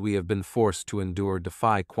losses we have been forced to endure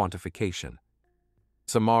defy quantification.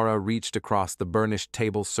 Samara reached across the burnished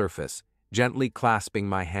table surface, gently clasping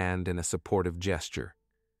my hand in a supportive gesture.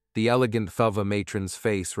 The elegant Thava matron's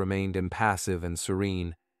face remained impassive and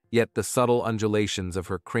serene, yet the subtle undulations of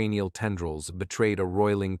her cranial tendrils betrayed a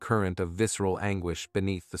roiling current of visceral anguish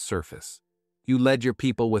beneath the surface. You led your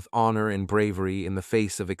people with honor and bravery in the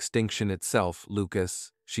face of extinction itself,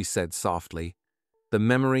 Lucas, she said softly. The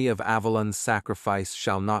memory of Avalon's sacrifice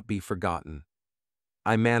shall not be forgotten.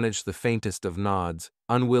 I managed the faintest of nods,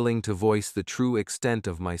 unwilling to voice the true extent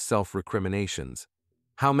of my self-recriminations.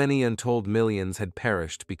 How many untold millions had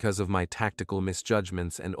perished because of my tactical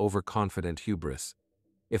misjudgments and overconfident hubris?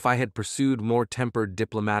 If I had pursued more tempered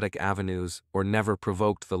diplomatic avenues or never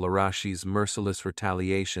provoked the Larashi's merciless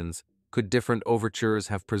retaliations, could different overtures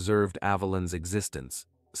have preserved Avalon's existence?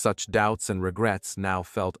 Such doubts and regrets now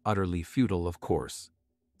felt utterly futile, of course.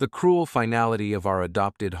 The cruel finality of our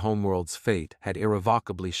adopted homeworld's fate had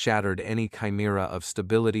irrevocably shattered any chimera of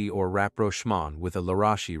stability or rapprochement with the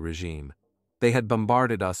Larashi regime. They had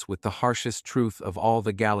bombarded us with the harshest truth of all.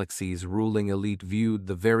 The galaxy's ruling elite viewed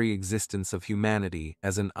the very existence of humanity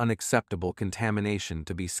as an unacceptable contamination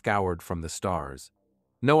to be scoured from the stars.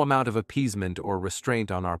 No amount of appeasement or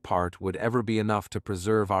restraint on our part would ever be enough to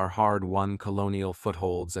preserve our hard-won colonial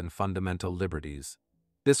footholds and fundamental liberties.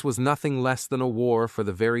 This was nothing less than a war for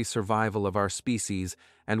the very survival of our species,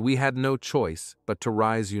 and we had no choice but to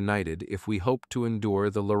rise united if we hoped to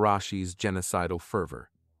endure the Larashi's genocidal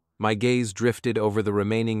fervor. My gaze drifted over the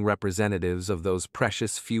remaining representatives of those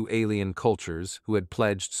precious few alien cultures who had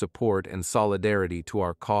pledged support and solidarity to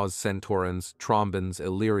our cause: Centaurans, Trombans,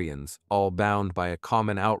 Illyrians, all bound by a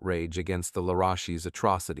common outrage against the Larashi's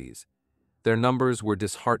atrocities. Their numbers were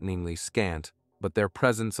dishearteningly scant, but their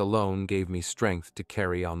presence alone gave me strength to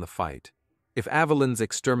carry on the fight. If Avalon's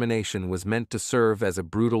extermination was meant to serve as a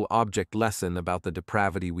brutal object lesson about the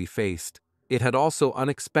depravity we faced, it had also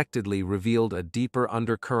unexpectedly revealed a deeper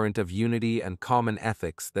undercurrent of unity and common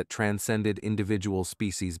ethics that transcended individual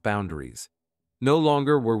species boundaries. No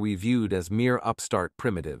longer were we viewed as mere upstart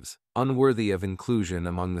primitives, unworthy of inclusion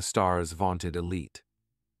among the star's vaunted elite.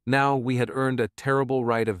 Now we had earned a terrible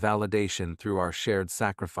right of validation through our shared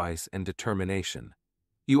sacrifice and determination.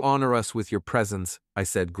 You honor us with your presence, I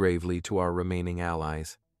said gravely to our remaining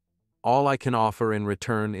allies. All I can offer in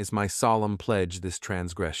return is my solemn pledge: this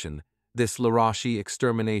transgression, this Larashi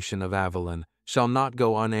extermination of Avalon, shall not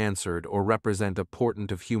go unanswered or represent a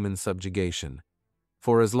portent of human subjugation.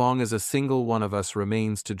 For as long as a single one of us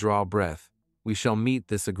remains to draw breath, we shall meet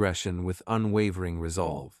this aggression with unwavering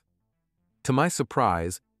resolve. To my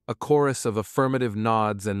surprise, a chorus of affirmative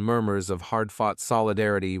nods and murmurs of hard-fought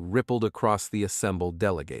solidarity rippled across the assembled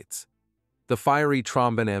delegates. The fiery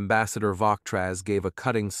Tromban ambassador Voktraz gave a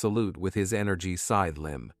cutting salute with his energy scythe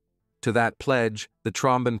limb. To that pledge, the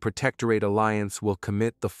Tromban Protectorate Alliance will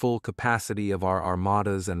commit the full capacity of our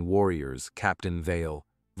armadas and warriors, Captain Vale,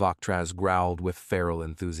 Voktraz growled with feral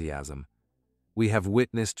enthusiasm. We have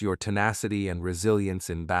witnessed your tenacity and resilience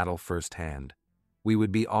in battle firsthand. We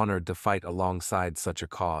would be honored to fight alongside such a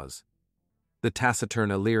cause. The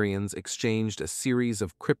taciturn Illyrians exchanged a series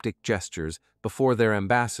of cryptic gestures before their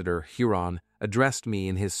ambassador, Huron, addressed me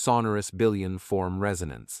in his sonorous billion-form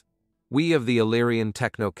resonance. We of the Illyrian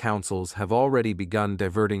Techno-Councils have already begun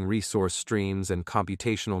diverting resource streams and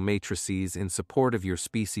computational matrices in support of your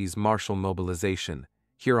species' martial mobilization,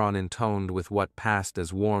 Huron intoned with what passed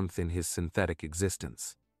as warmth in his synthetic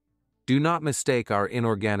existence. Do not mistake our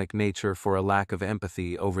inorganic nature for a lack of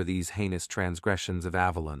empathy over these heinous transgressions of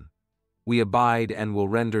Avalon. We abide and will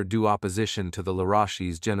render due opposition to the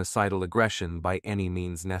Larashi's genocidal aggression by any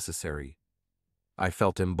means necessary. I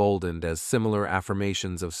felt emboldened as similar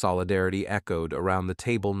affirmations of solidarity echoed around the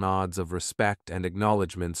table, nods of respect and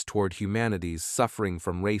acknowledgments toward humanities suffering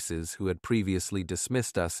from races who had previously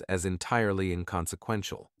dismissed us as entirely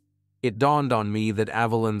inconsequential. It dawned on me that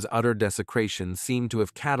Avalon's utter desecration seemed to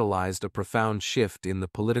have catalyzed a profound shift in the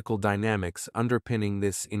political dynamics underpinning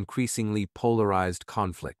this increasingly polarized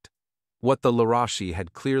conflict. What the Larashi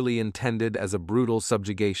had clearly intended as a brutal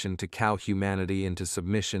subjugation to cow humanity into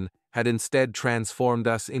submission had instead transformed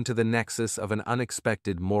us into the nexus of an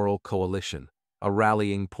unexpected moral coalition, a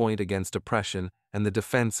rallying point against oppression and the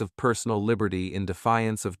defense of personal liberty in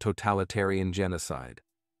defiance of totalitarian genocide.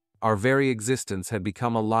 Our very existence had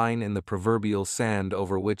become a line in the proverbial sand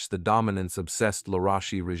over which the dominance-obsessed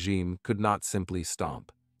Larashi regime could not simply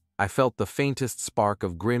stomp. I felt the faintest spark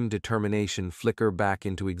of grim determination flicker back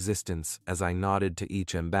into existence as I nodded to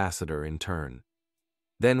each ambassador in turn.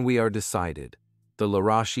 Then we are decided. The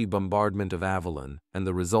Larashi bombardment of Avalon and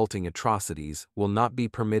the resulting atrocities will not be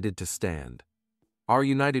permitted to stand. Our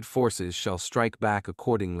united forces shall strike back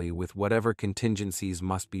accordingly with whatever contingencies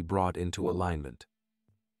must be brought into alignment.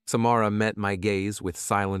 Samara met my gaze with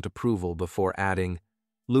silent approval before adding,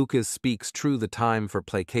 "Lucas speaks true, the time for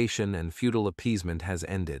placation and futile appeasement has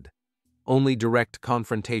ended. Only direct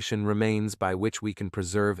confrontation remains by which we can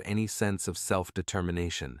preserve any sense of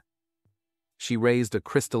self-determination." She raised a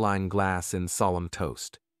crystalline glass in solemn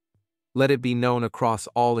toast. "Let it be known across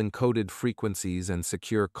all encoded frequencies and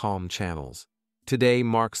secure calm channels. Today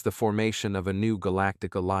marks the formation of a new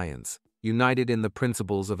galactic alliance, united in the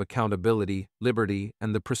principles of accountability, liberty,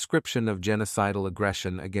 and the prescription of genocidal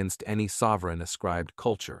aggression against any sovereign-ascribed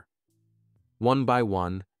culture." One by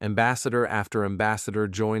one, ambassador after ambassador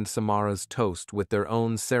joined Samara's toast with their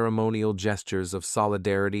own ceremonial gestures of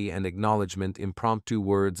solidarity and acknowledgement, impromptu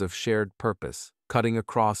words of shared purpose, cutting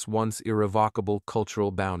across once irrevocable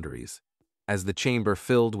cultural boundaries. As the chamber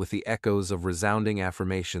filled with the echoes of resounding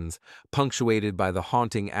affirmations, punctuated by the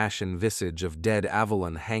haunting ashen visage of dead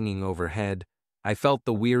Avalon hanging overhead, I felt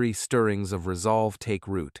the weary stirrings of resolve take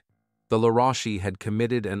root. The Larashi had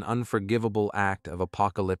committed an unforgivable act of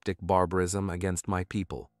apocalyptic barbarism against my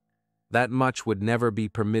people. That much would never be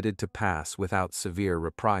permitted to pass without severe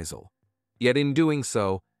reprisal. Yet in doing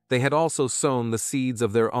so, they had also sown the seeds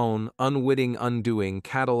of their own unwitting undoing,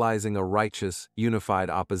 catalyzing a righteous, unified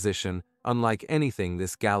opposition unlike anything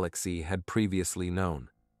this galaxy had previously known.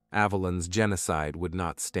 Avalon's genocide would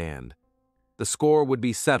not stand. The score would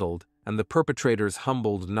be settled, and the perpetrators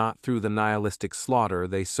humbled not through the nihilistic slaughter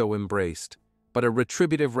they so embraced, but a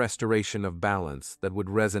retributive restoration of balance that would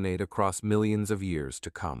resonate across millions of years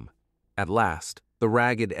to come. At last, the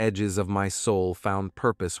ragged edges of my soul found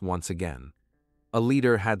purpose once again. A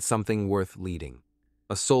leader had something worth leading.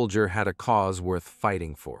 A soldier had a cause worth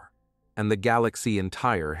fighting for. And the galaxy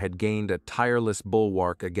entire had gained a tireless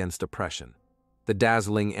bulwark against oppression. The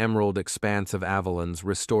dazzling emerald expanse of Avalon's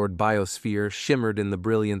restored biosphere shimmered in the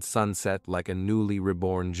brilliant sunset like a newly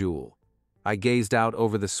reborn jewel. I gazed out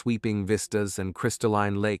over the sweeping vistas and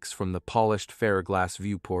crystalline lakes from the polished Fairglass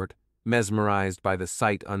viewport, mesmerized by the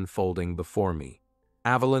sight unfolding before me.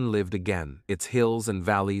 Avalon lived again, its hills and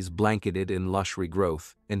valleys blanketed in lush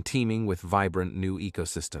regrowth and teeming with vibrant new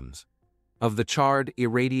ecosystems. Of the charred,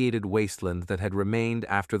 irradiated wasteland that had remained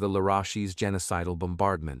after the Larashi's genocidal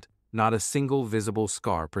bombardment, not a single visible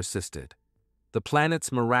scar persisted. The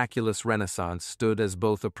planet's miraculous renaissance stood as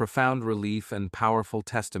both a profound relief and powerful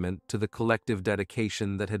testament to the collective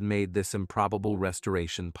dedication that had made this improbable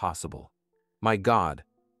restoration possible. My God,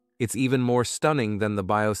 it's even more stunning than the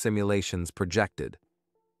biosimulations projected.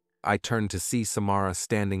 I turned to see Samara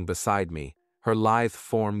standing beside me, her lithe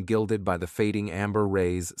form gilded by the fading amber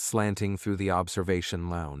rays slanting through the observation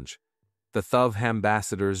lounge. The Thuv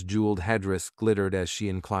ambassador's jeweled headdress glittered as she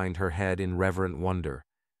inclined her head in reverent wonder.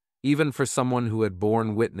 Even for someone who had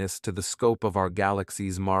borne witness to the scope of our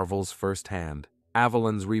galaxy's marvels firsthand,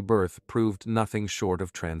 Avalon's rebirth proved nothing short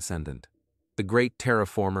of transcendent. "The great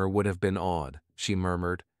terraformer would have been awed," she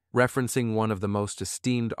murmured, referencing one of the most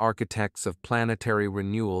esteemed architects of planetary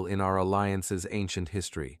renewal in our alliance's ancient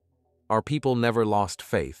history. "Our people never lost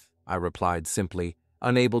faith," I replied simply,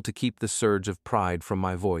 unable to keep the surge of pride from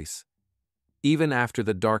my voice. Even after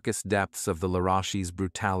the darkest depths of the Larashi's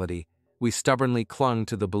brutality, we stubbornly clung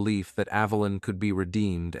to the belief that Avalon could be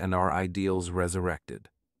redeemed and our ideals resurrected.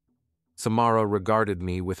 Samara regarded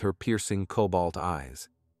me with her piercing cobalt eyes.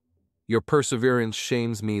 "Your perseverance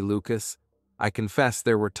shames me, Lucas. I confess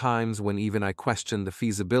there were times when even I questioned the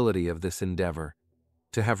feasibility of this endeavor.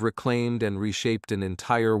 To have reclaimed and reshaped an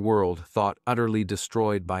entire world thought utterly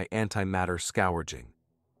destroyed by antimatter scourging."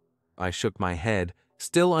 I shook my head,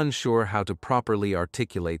 still unsure how to properly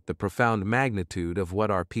articulate the profound magnitude of what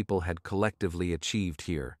our people had collectively achieved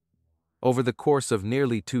here. Over the course of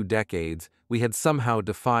nearly 2 decades, we had somehow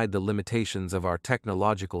defied the limitations of our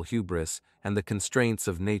technological hubris and the constraints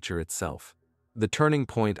of nature itself. The turning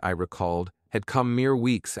point, I recalled, had come mere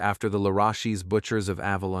weeks after the Larashis butchers of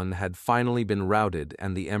Avalon had finally been routed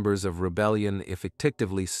and the embers of rebellion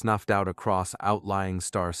effectively snuffed out across outlying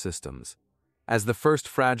star systems. As the first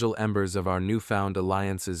fragile embers of our newfound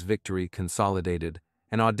alliance's victory consolidated,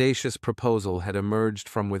 an audacious proposal had emerged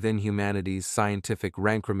from within humanity's scientific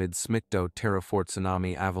rancramid smicto terraform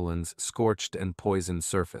tsunami Avalon's scorched and poisoned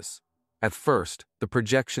surface. At first, the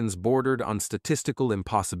projections bordered on statistical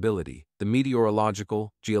impossibility. The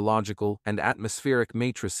meteorological, geological, and atmospheric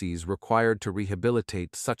matrices required to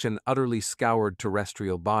rehabilitate such an utterly scoured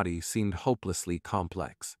terrestrial body seemed hopelessly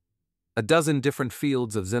complex. A dozen different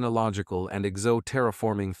fields of xenological and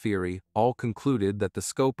exoterraforming theory all concluded that the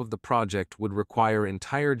scope of the project would require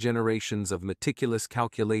entire generations of meticulous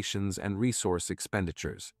calculations and resource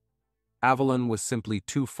expenditures. Avalon was simply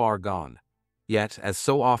too far gone. Yet, as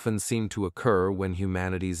so often seemed to occur when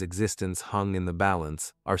humanity's existence hung in the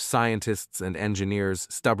balance, our scientists and engineers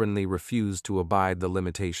stubbornly refused to abide the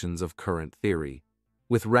limitations of current theory.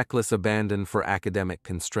 With reckless abandon for academic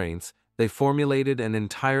constraints, they formulated an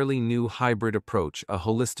entirely new hybrid approach, a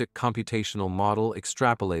holistic computational model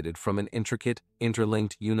extrapolated from an intricate,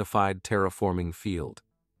 interlinked, unified terraforming field.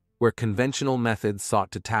 Where conventional methods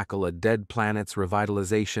sought to tackle a dead planet's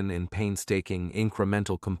revitalization in painstaking,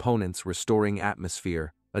 incremental components, restoring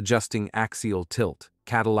atmosphere, adjusting axial tilt,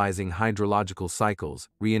 catalyzing hydrological cycles,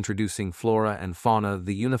 reintroducing flora and fauna,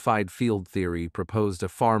 the unified field theory proposed a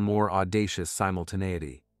far more audacious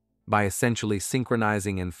simultaneity. By essentially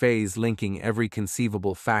synchronizing and phase-linking every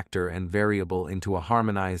conceivable factor and variable into a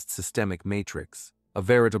harmonized systemic matrix, a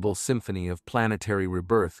veritable symphony of planetary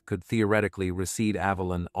rebirth could theoretically reseed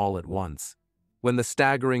Avalon all at once. When the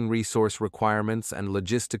staggering resource requirements and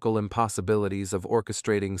logistical impossibilities of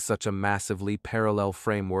orchestrating such a massively parallel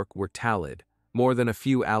framework were tallied, more than a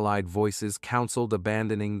few allied voices counseled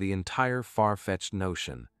abandoning the entire far-fetched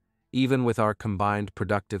notion. Even with our combined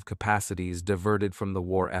productive capacities diverted from the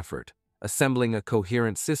war effort, assembling a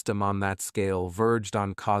coherent system on that scale verged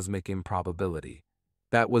on cosmic improbability.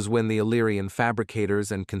 That was when the Illyrian fabricators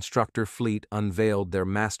and constructor fleet unveiled their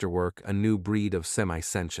masterwork, a new breed of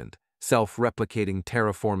semi-sentient, self-replicating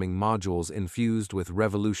terraforming modules infused with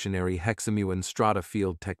revolutionary hexamuon strata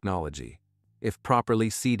field technology. If properly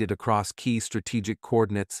seeded across key strategic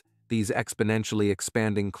coordinates, these exponentially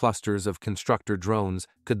expanding clusters of constructor drones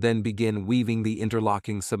could then begin weaving the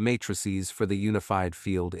interlocking submatrices for the unified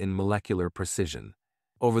field in molecular precision.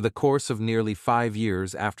 Over the course of nearly 5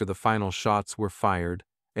 years after the final shots were fired,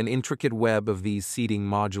 an intricate web of these seeding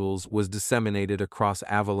modules was disseminated across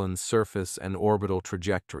Avalon's surface and orbital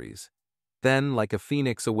trajectories. Then, like a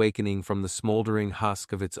phoenix awakening from the smoldering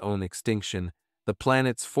husk of its own extinction, the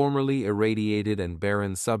planet's formerly irradiated and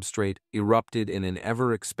barren substrate erupted in an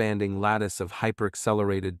ever-expanding lattice of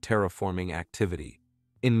hyper-accelerated terraforming activity.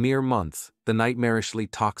 In mere months, the nightmarishly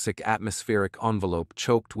toxic atmospheric envelope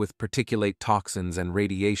choked with particulate toxins and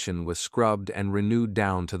radiation was scrubbed and renewed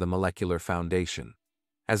down to the molecular foundation.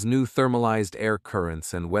 As new thermalized air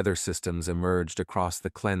currents and weather systems emerged across the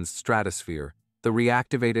cleansed stratosphere, the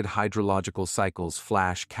reactivated hydrological cycles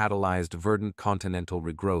flash-catalyzed verdant continental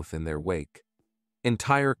regrowth in their wake.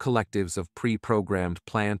 Entire collectives of pre-programmed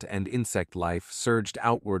plant and insect life surged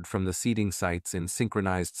outward from the seeding sites in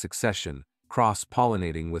synchronized succession,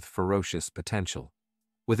 cross-pollinating with ferocious potential.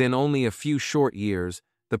 Within only a few short years,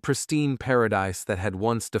 the pristine paradise that had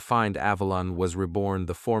once defined Avalon was reborn,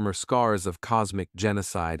 the former scars of cosmic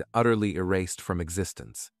genocide utterly erased from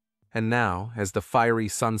existence. And now, as the fiery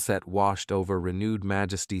sunset washed over renewed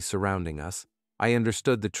majesty surrounding us, I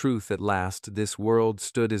understood the truth at last. This world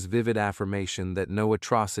stood as vivid affirmation that no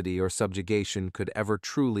atrocity or subjugation could ever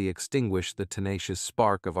truly extinguish the tenacious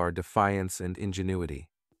spark of our defiance and ingenuity.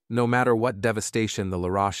 No matter what devastation the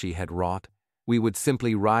Larashi had wrought, we would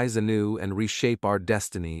simply rise anew and reshape our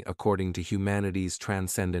destiny according to humanity's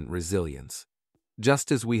transcendent resilience,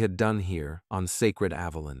 just as we had done here on sacred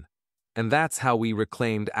Avalon. And that's how we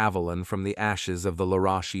reclaimed Avalon from the ashes of the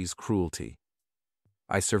Larashi's cruelty.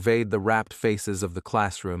 I surveyed the rapt faces of the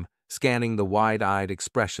classroom, scanning the wide-eyed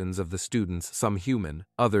expressions of the students, some human,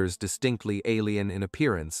 others distinctly alien in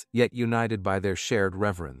appearance, yet united by their shared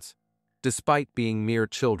reverence. Despite being mere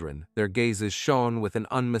children, their gazes shone with an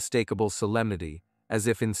unmistakable solemnity, as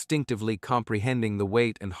if instinctively comprehending the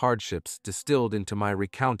weight and hardships distilled into my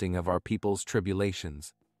recounting of our people's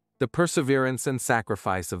tribulations. The perseverance and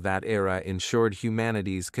sacrifice of that era ensured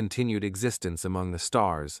humanity's continued existence among the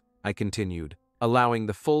stars, I continued, allowing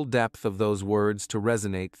the full depth of those words to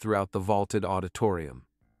resonate throughout the vaulted auditorium.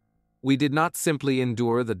 We did not simply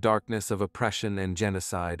endure the darkness of oppression and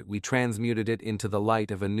genocide, we transmuted it into the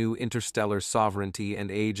light of a new interstellar sovereignty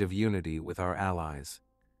and age of unity with our allies.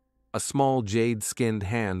 A small jade-skinned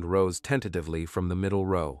hand rose tentatively from the middle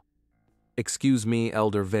row. "Excuse me,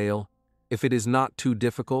 Elder Vale. If it is not too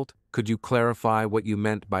difficult, could you clarify what you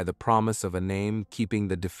meant by the promise of a name keeping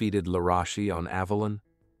the defeated Larashi on Avalon?"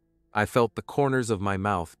 I felt the corners of my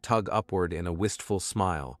mouth tug upward in a wistful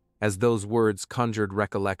smile, as those words conjured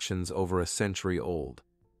recollections over a century old.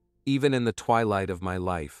 Even in the twilight of my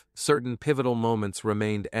life, certain pivotal moments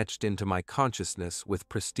remained etched into my consciousness with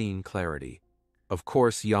pristine clarity. "Of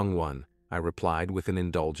course, young one," I replied with an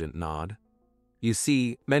indulgent nod. "You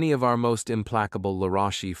see, many of our most implacable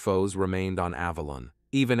Larashi foes remained on Avalon,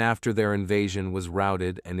 even after their invasion was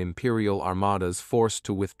routed and imperial armadas forced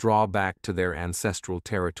to withdraw back to their ancestral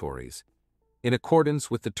territories. In accordance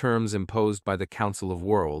with the terms imposed by the Council of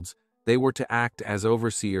Worlds, they were to act as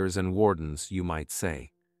overseers and wardens, you might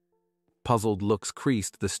say." Puzzled looks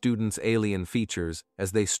creased the students' alien features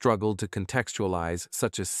as they struggled to contextualize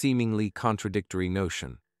such a seemingly contradictory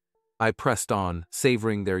notion. I pressed on,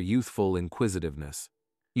 savoring their youthful inquisitiveness.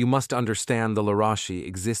 "You must understand the Larashi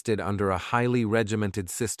existed under a highly regimented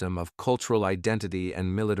system of cultural identity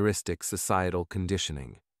and militaristic societal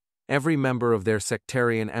conditioning. Every member of their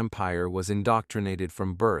sectarian empire was indoctrinated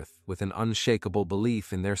from birth with an unshakable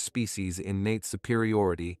belief in their species' innate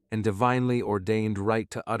superiority and divinely ordained right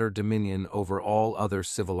to utter dominion over all other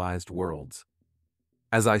civilized worlds."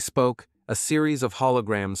 As I spoke, a series of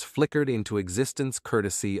holograms flickered into existence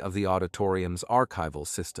courtesy of the auditorium's archival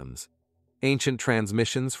systems. Ancient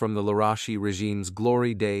transmissions from the Larashi regime's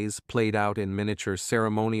glory days played out in miniature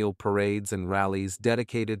ceremonial parades and rallies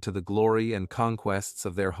dedicated to the glory and conquests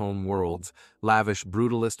of their home worlds, lavish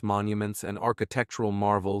brutalist monuments and architectural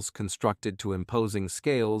marvels constructed to imposing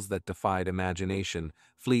scales that defied imagination,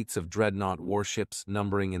 fleets of dreadnought warships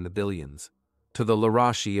numbering in the billions. To the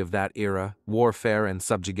Larashi of that era, warfare and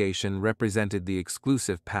subjugation represented the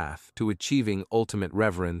exclusive path to achieving ultimate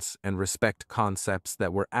reverence and respect, concepts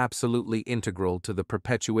that were absolutely integral to the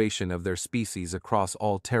perpetuation of their species across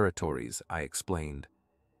all territories, I explained.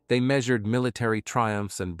 They measured military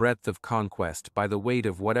triumphs and breadth of conquest by the weight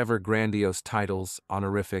of whatever grandiose titles,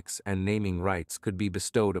 honorifics, and naming rights could be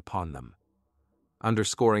bestowed upon them.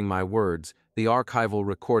 Underscoring my words, the archival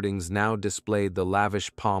recordings now displayed the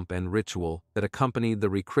lavish pomp and ritual that accompanied the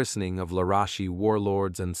rechristening of Larashi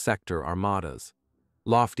warlords and sector armadas.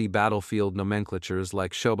 Lofty battlefield nomenclatures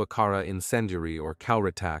like Shobakara Incendiary or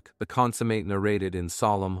Kalratak, the consummate narrated in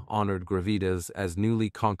solemn, honored gravitas as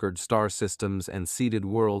newly conquered star systems and seeded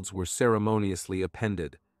worlds were ceremoniously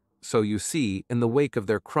appended. So you see, in the wake of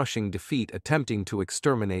their crushing defeat attempting to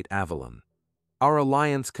exterminate Avalon, our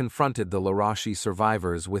alliance confronted the Larashi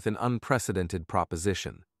survivors with an unprecedented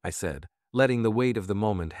proposition, I said, letting the weight of the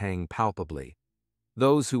moment hang palpably.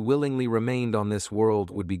 Those who willingly remained on this world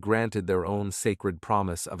would be granted their own sacred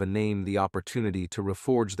promise of a name, the opportunity to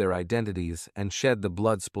reforge their identities and shed the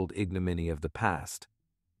blood-spilled ignominy of the past.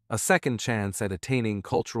 A second chance at attaining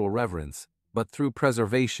cultural reverence, but through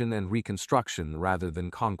preservation and reconstruction rather than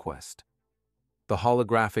conquest. The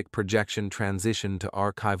holographic projection transitioned to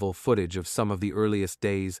archival footage of some of the earliest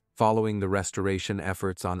days following the restoration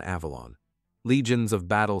efforts on Avalon. Legions of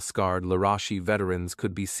battle-scarred Larashi veterans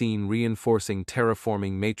could be seen reinforcing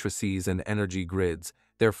terraforming matrices and energy grids,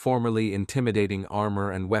 their formerly intimidating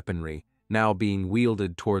armor and weaponry now being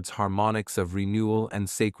wielded towards harmonics of renewal and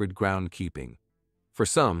sacred ground-keeping. For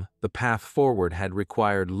some, the path forward had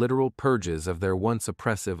required literal purges of their once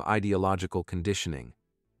oppressive ideological conditioning.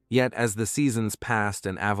 Yet as the seasons passed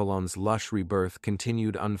and Avalon's lush rebirth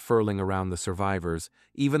continued unfurling around the survivors,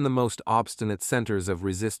 even the most obstinate centers of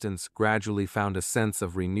resistance gradually found a sense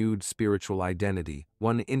of renewed spiritual identity,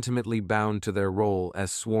 one intimately bound to their role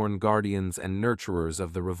as sworn guardians and nurturers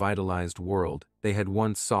of the revitalized world they had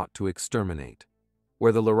once sought to exterminate.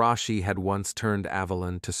 Where the Larashi had once turned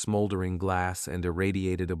Avalon to smoldering glass and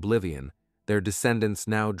irradiated oblivion, their descendants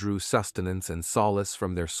now drew sustenance and solace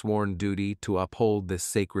from their sworn duty to uphold this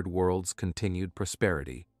sacred world's continued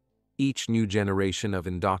prosperity. Each new generation of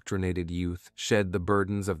indoctrinated youth shed the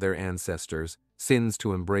burdens of their ancestors, sins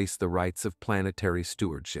to embrace the rights of planetary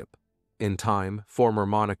stewardship. In time, former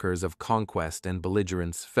monikers of conquest and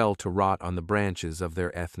belligerence fell to rot on the branches of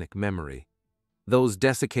their ethnic memory. Those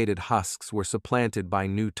desiccated husks were supplanted by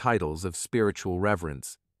new titles of spiritual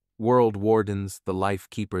reverence: World Wardens, the Life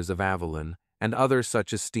Keepers of Avalon, and other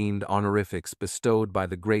such esteemed honorifics bestowed by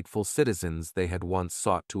the grateful citizens they had once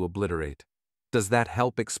sought to obliterate. Does that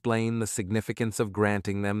help explain the significance of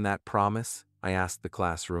granting them that promise? I asked the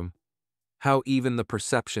classroom. How even the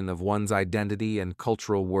perception of one's identity and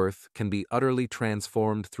cultural worth can be utterly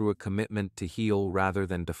transformed through a commitment to heal rather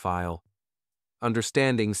than defile.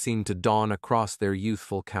 Understanding seemed to dawn across their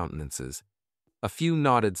youthful countenances. A few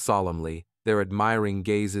nodded solemnly, their admiring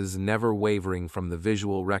gazes never wavering from the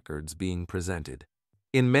visual records being presented.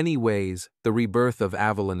 In many ways, the rebirth of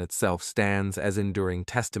Avalon itself stands as enduring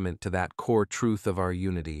testament to that core truth of our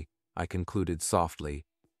unity, I concluded softly.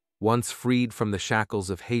 Once freed from the shackles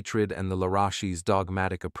of hatred and the Larashi's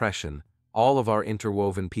dogmatic oppression, all of our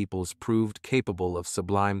interwoven peoples proved capable of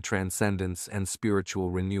sublime transcendence and spiritual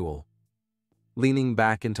renewal. Leaning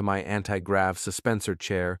back into my anti-grav suspensor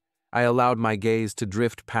chair, I allowed my gaze to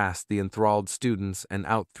drift past the enthralled students and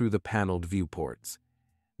out through the paneled viewports.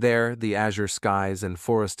 There, the azure skies and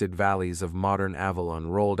forested valleys of modern Avalon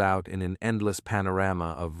rolled out in an endless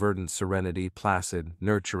panorama of verdant serenity, placid,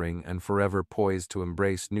 nurturing, and forever poised to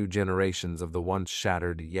embrace new generations of the once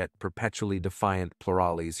shattered yet perpetually defiant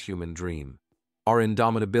Plurali's human dream. Our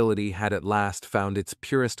indomitability had at last found its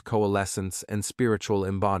purest coalescence and spiritual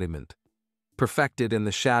embodiment. Perfected in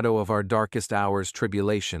the shadow of our darkest hour's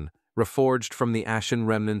tribulation, reforged from the ashen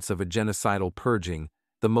remnants of a genocidal purging,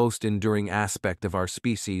 the most enduring aspect of our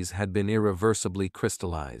species had been irreversibly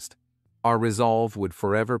crystallized. Our resolve would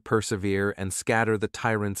forever persevere and scatter the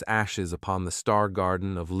tyrant's ashes upon the star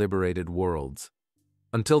garden of liberated worlds.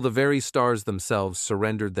 Until the very stars themselves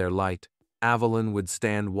surrendered their light, Avalon would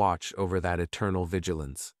stand watch over that eternal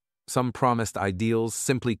vigilance. Some promised ideals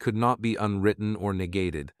simply could not be unwritten or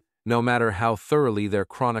negated, no matter how thoroughly their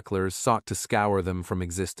chroniclers sought to scour them from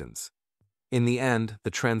existence. In the end,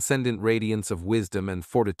 the transcendent radiance of wisdom and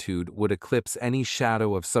fortitude would eclipse any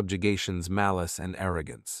shadow of subjugation's malice and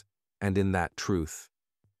arrogance, and in that truth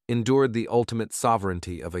endured the ultimate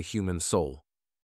sovereignty of a human soul.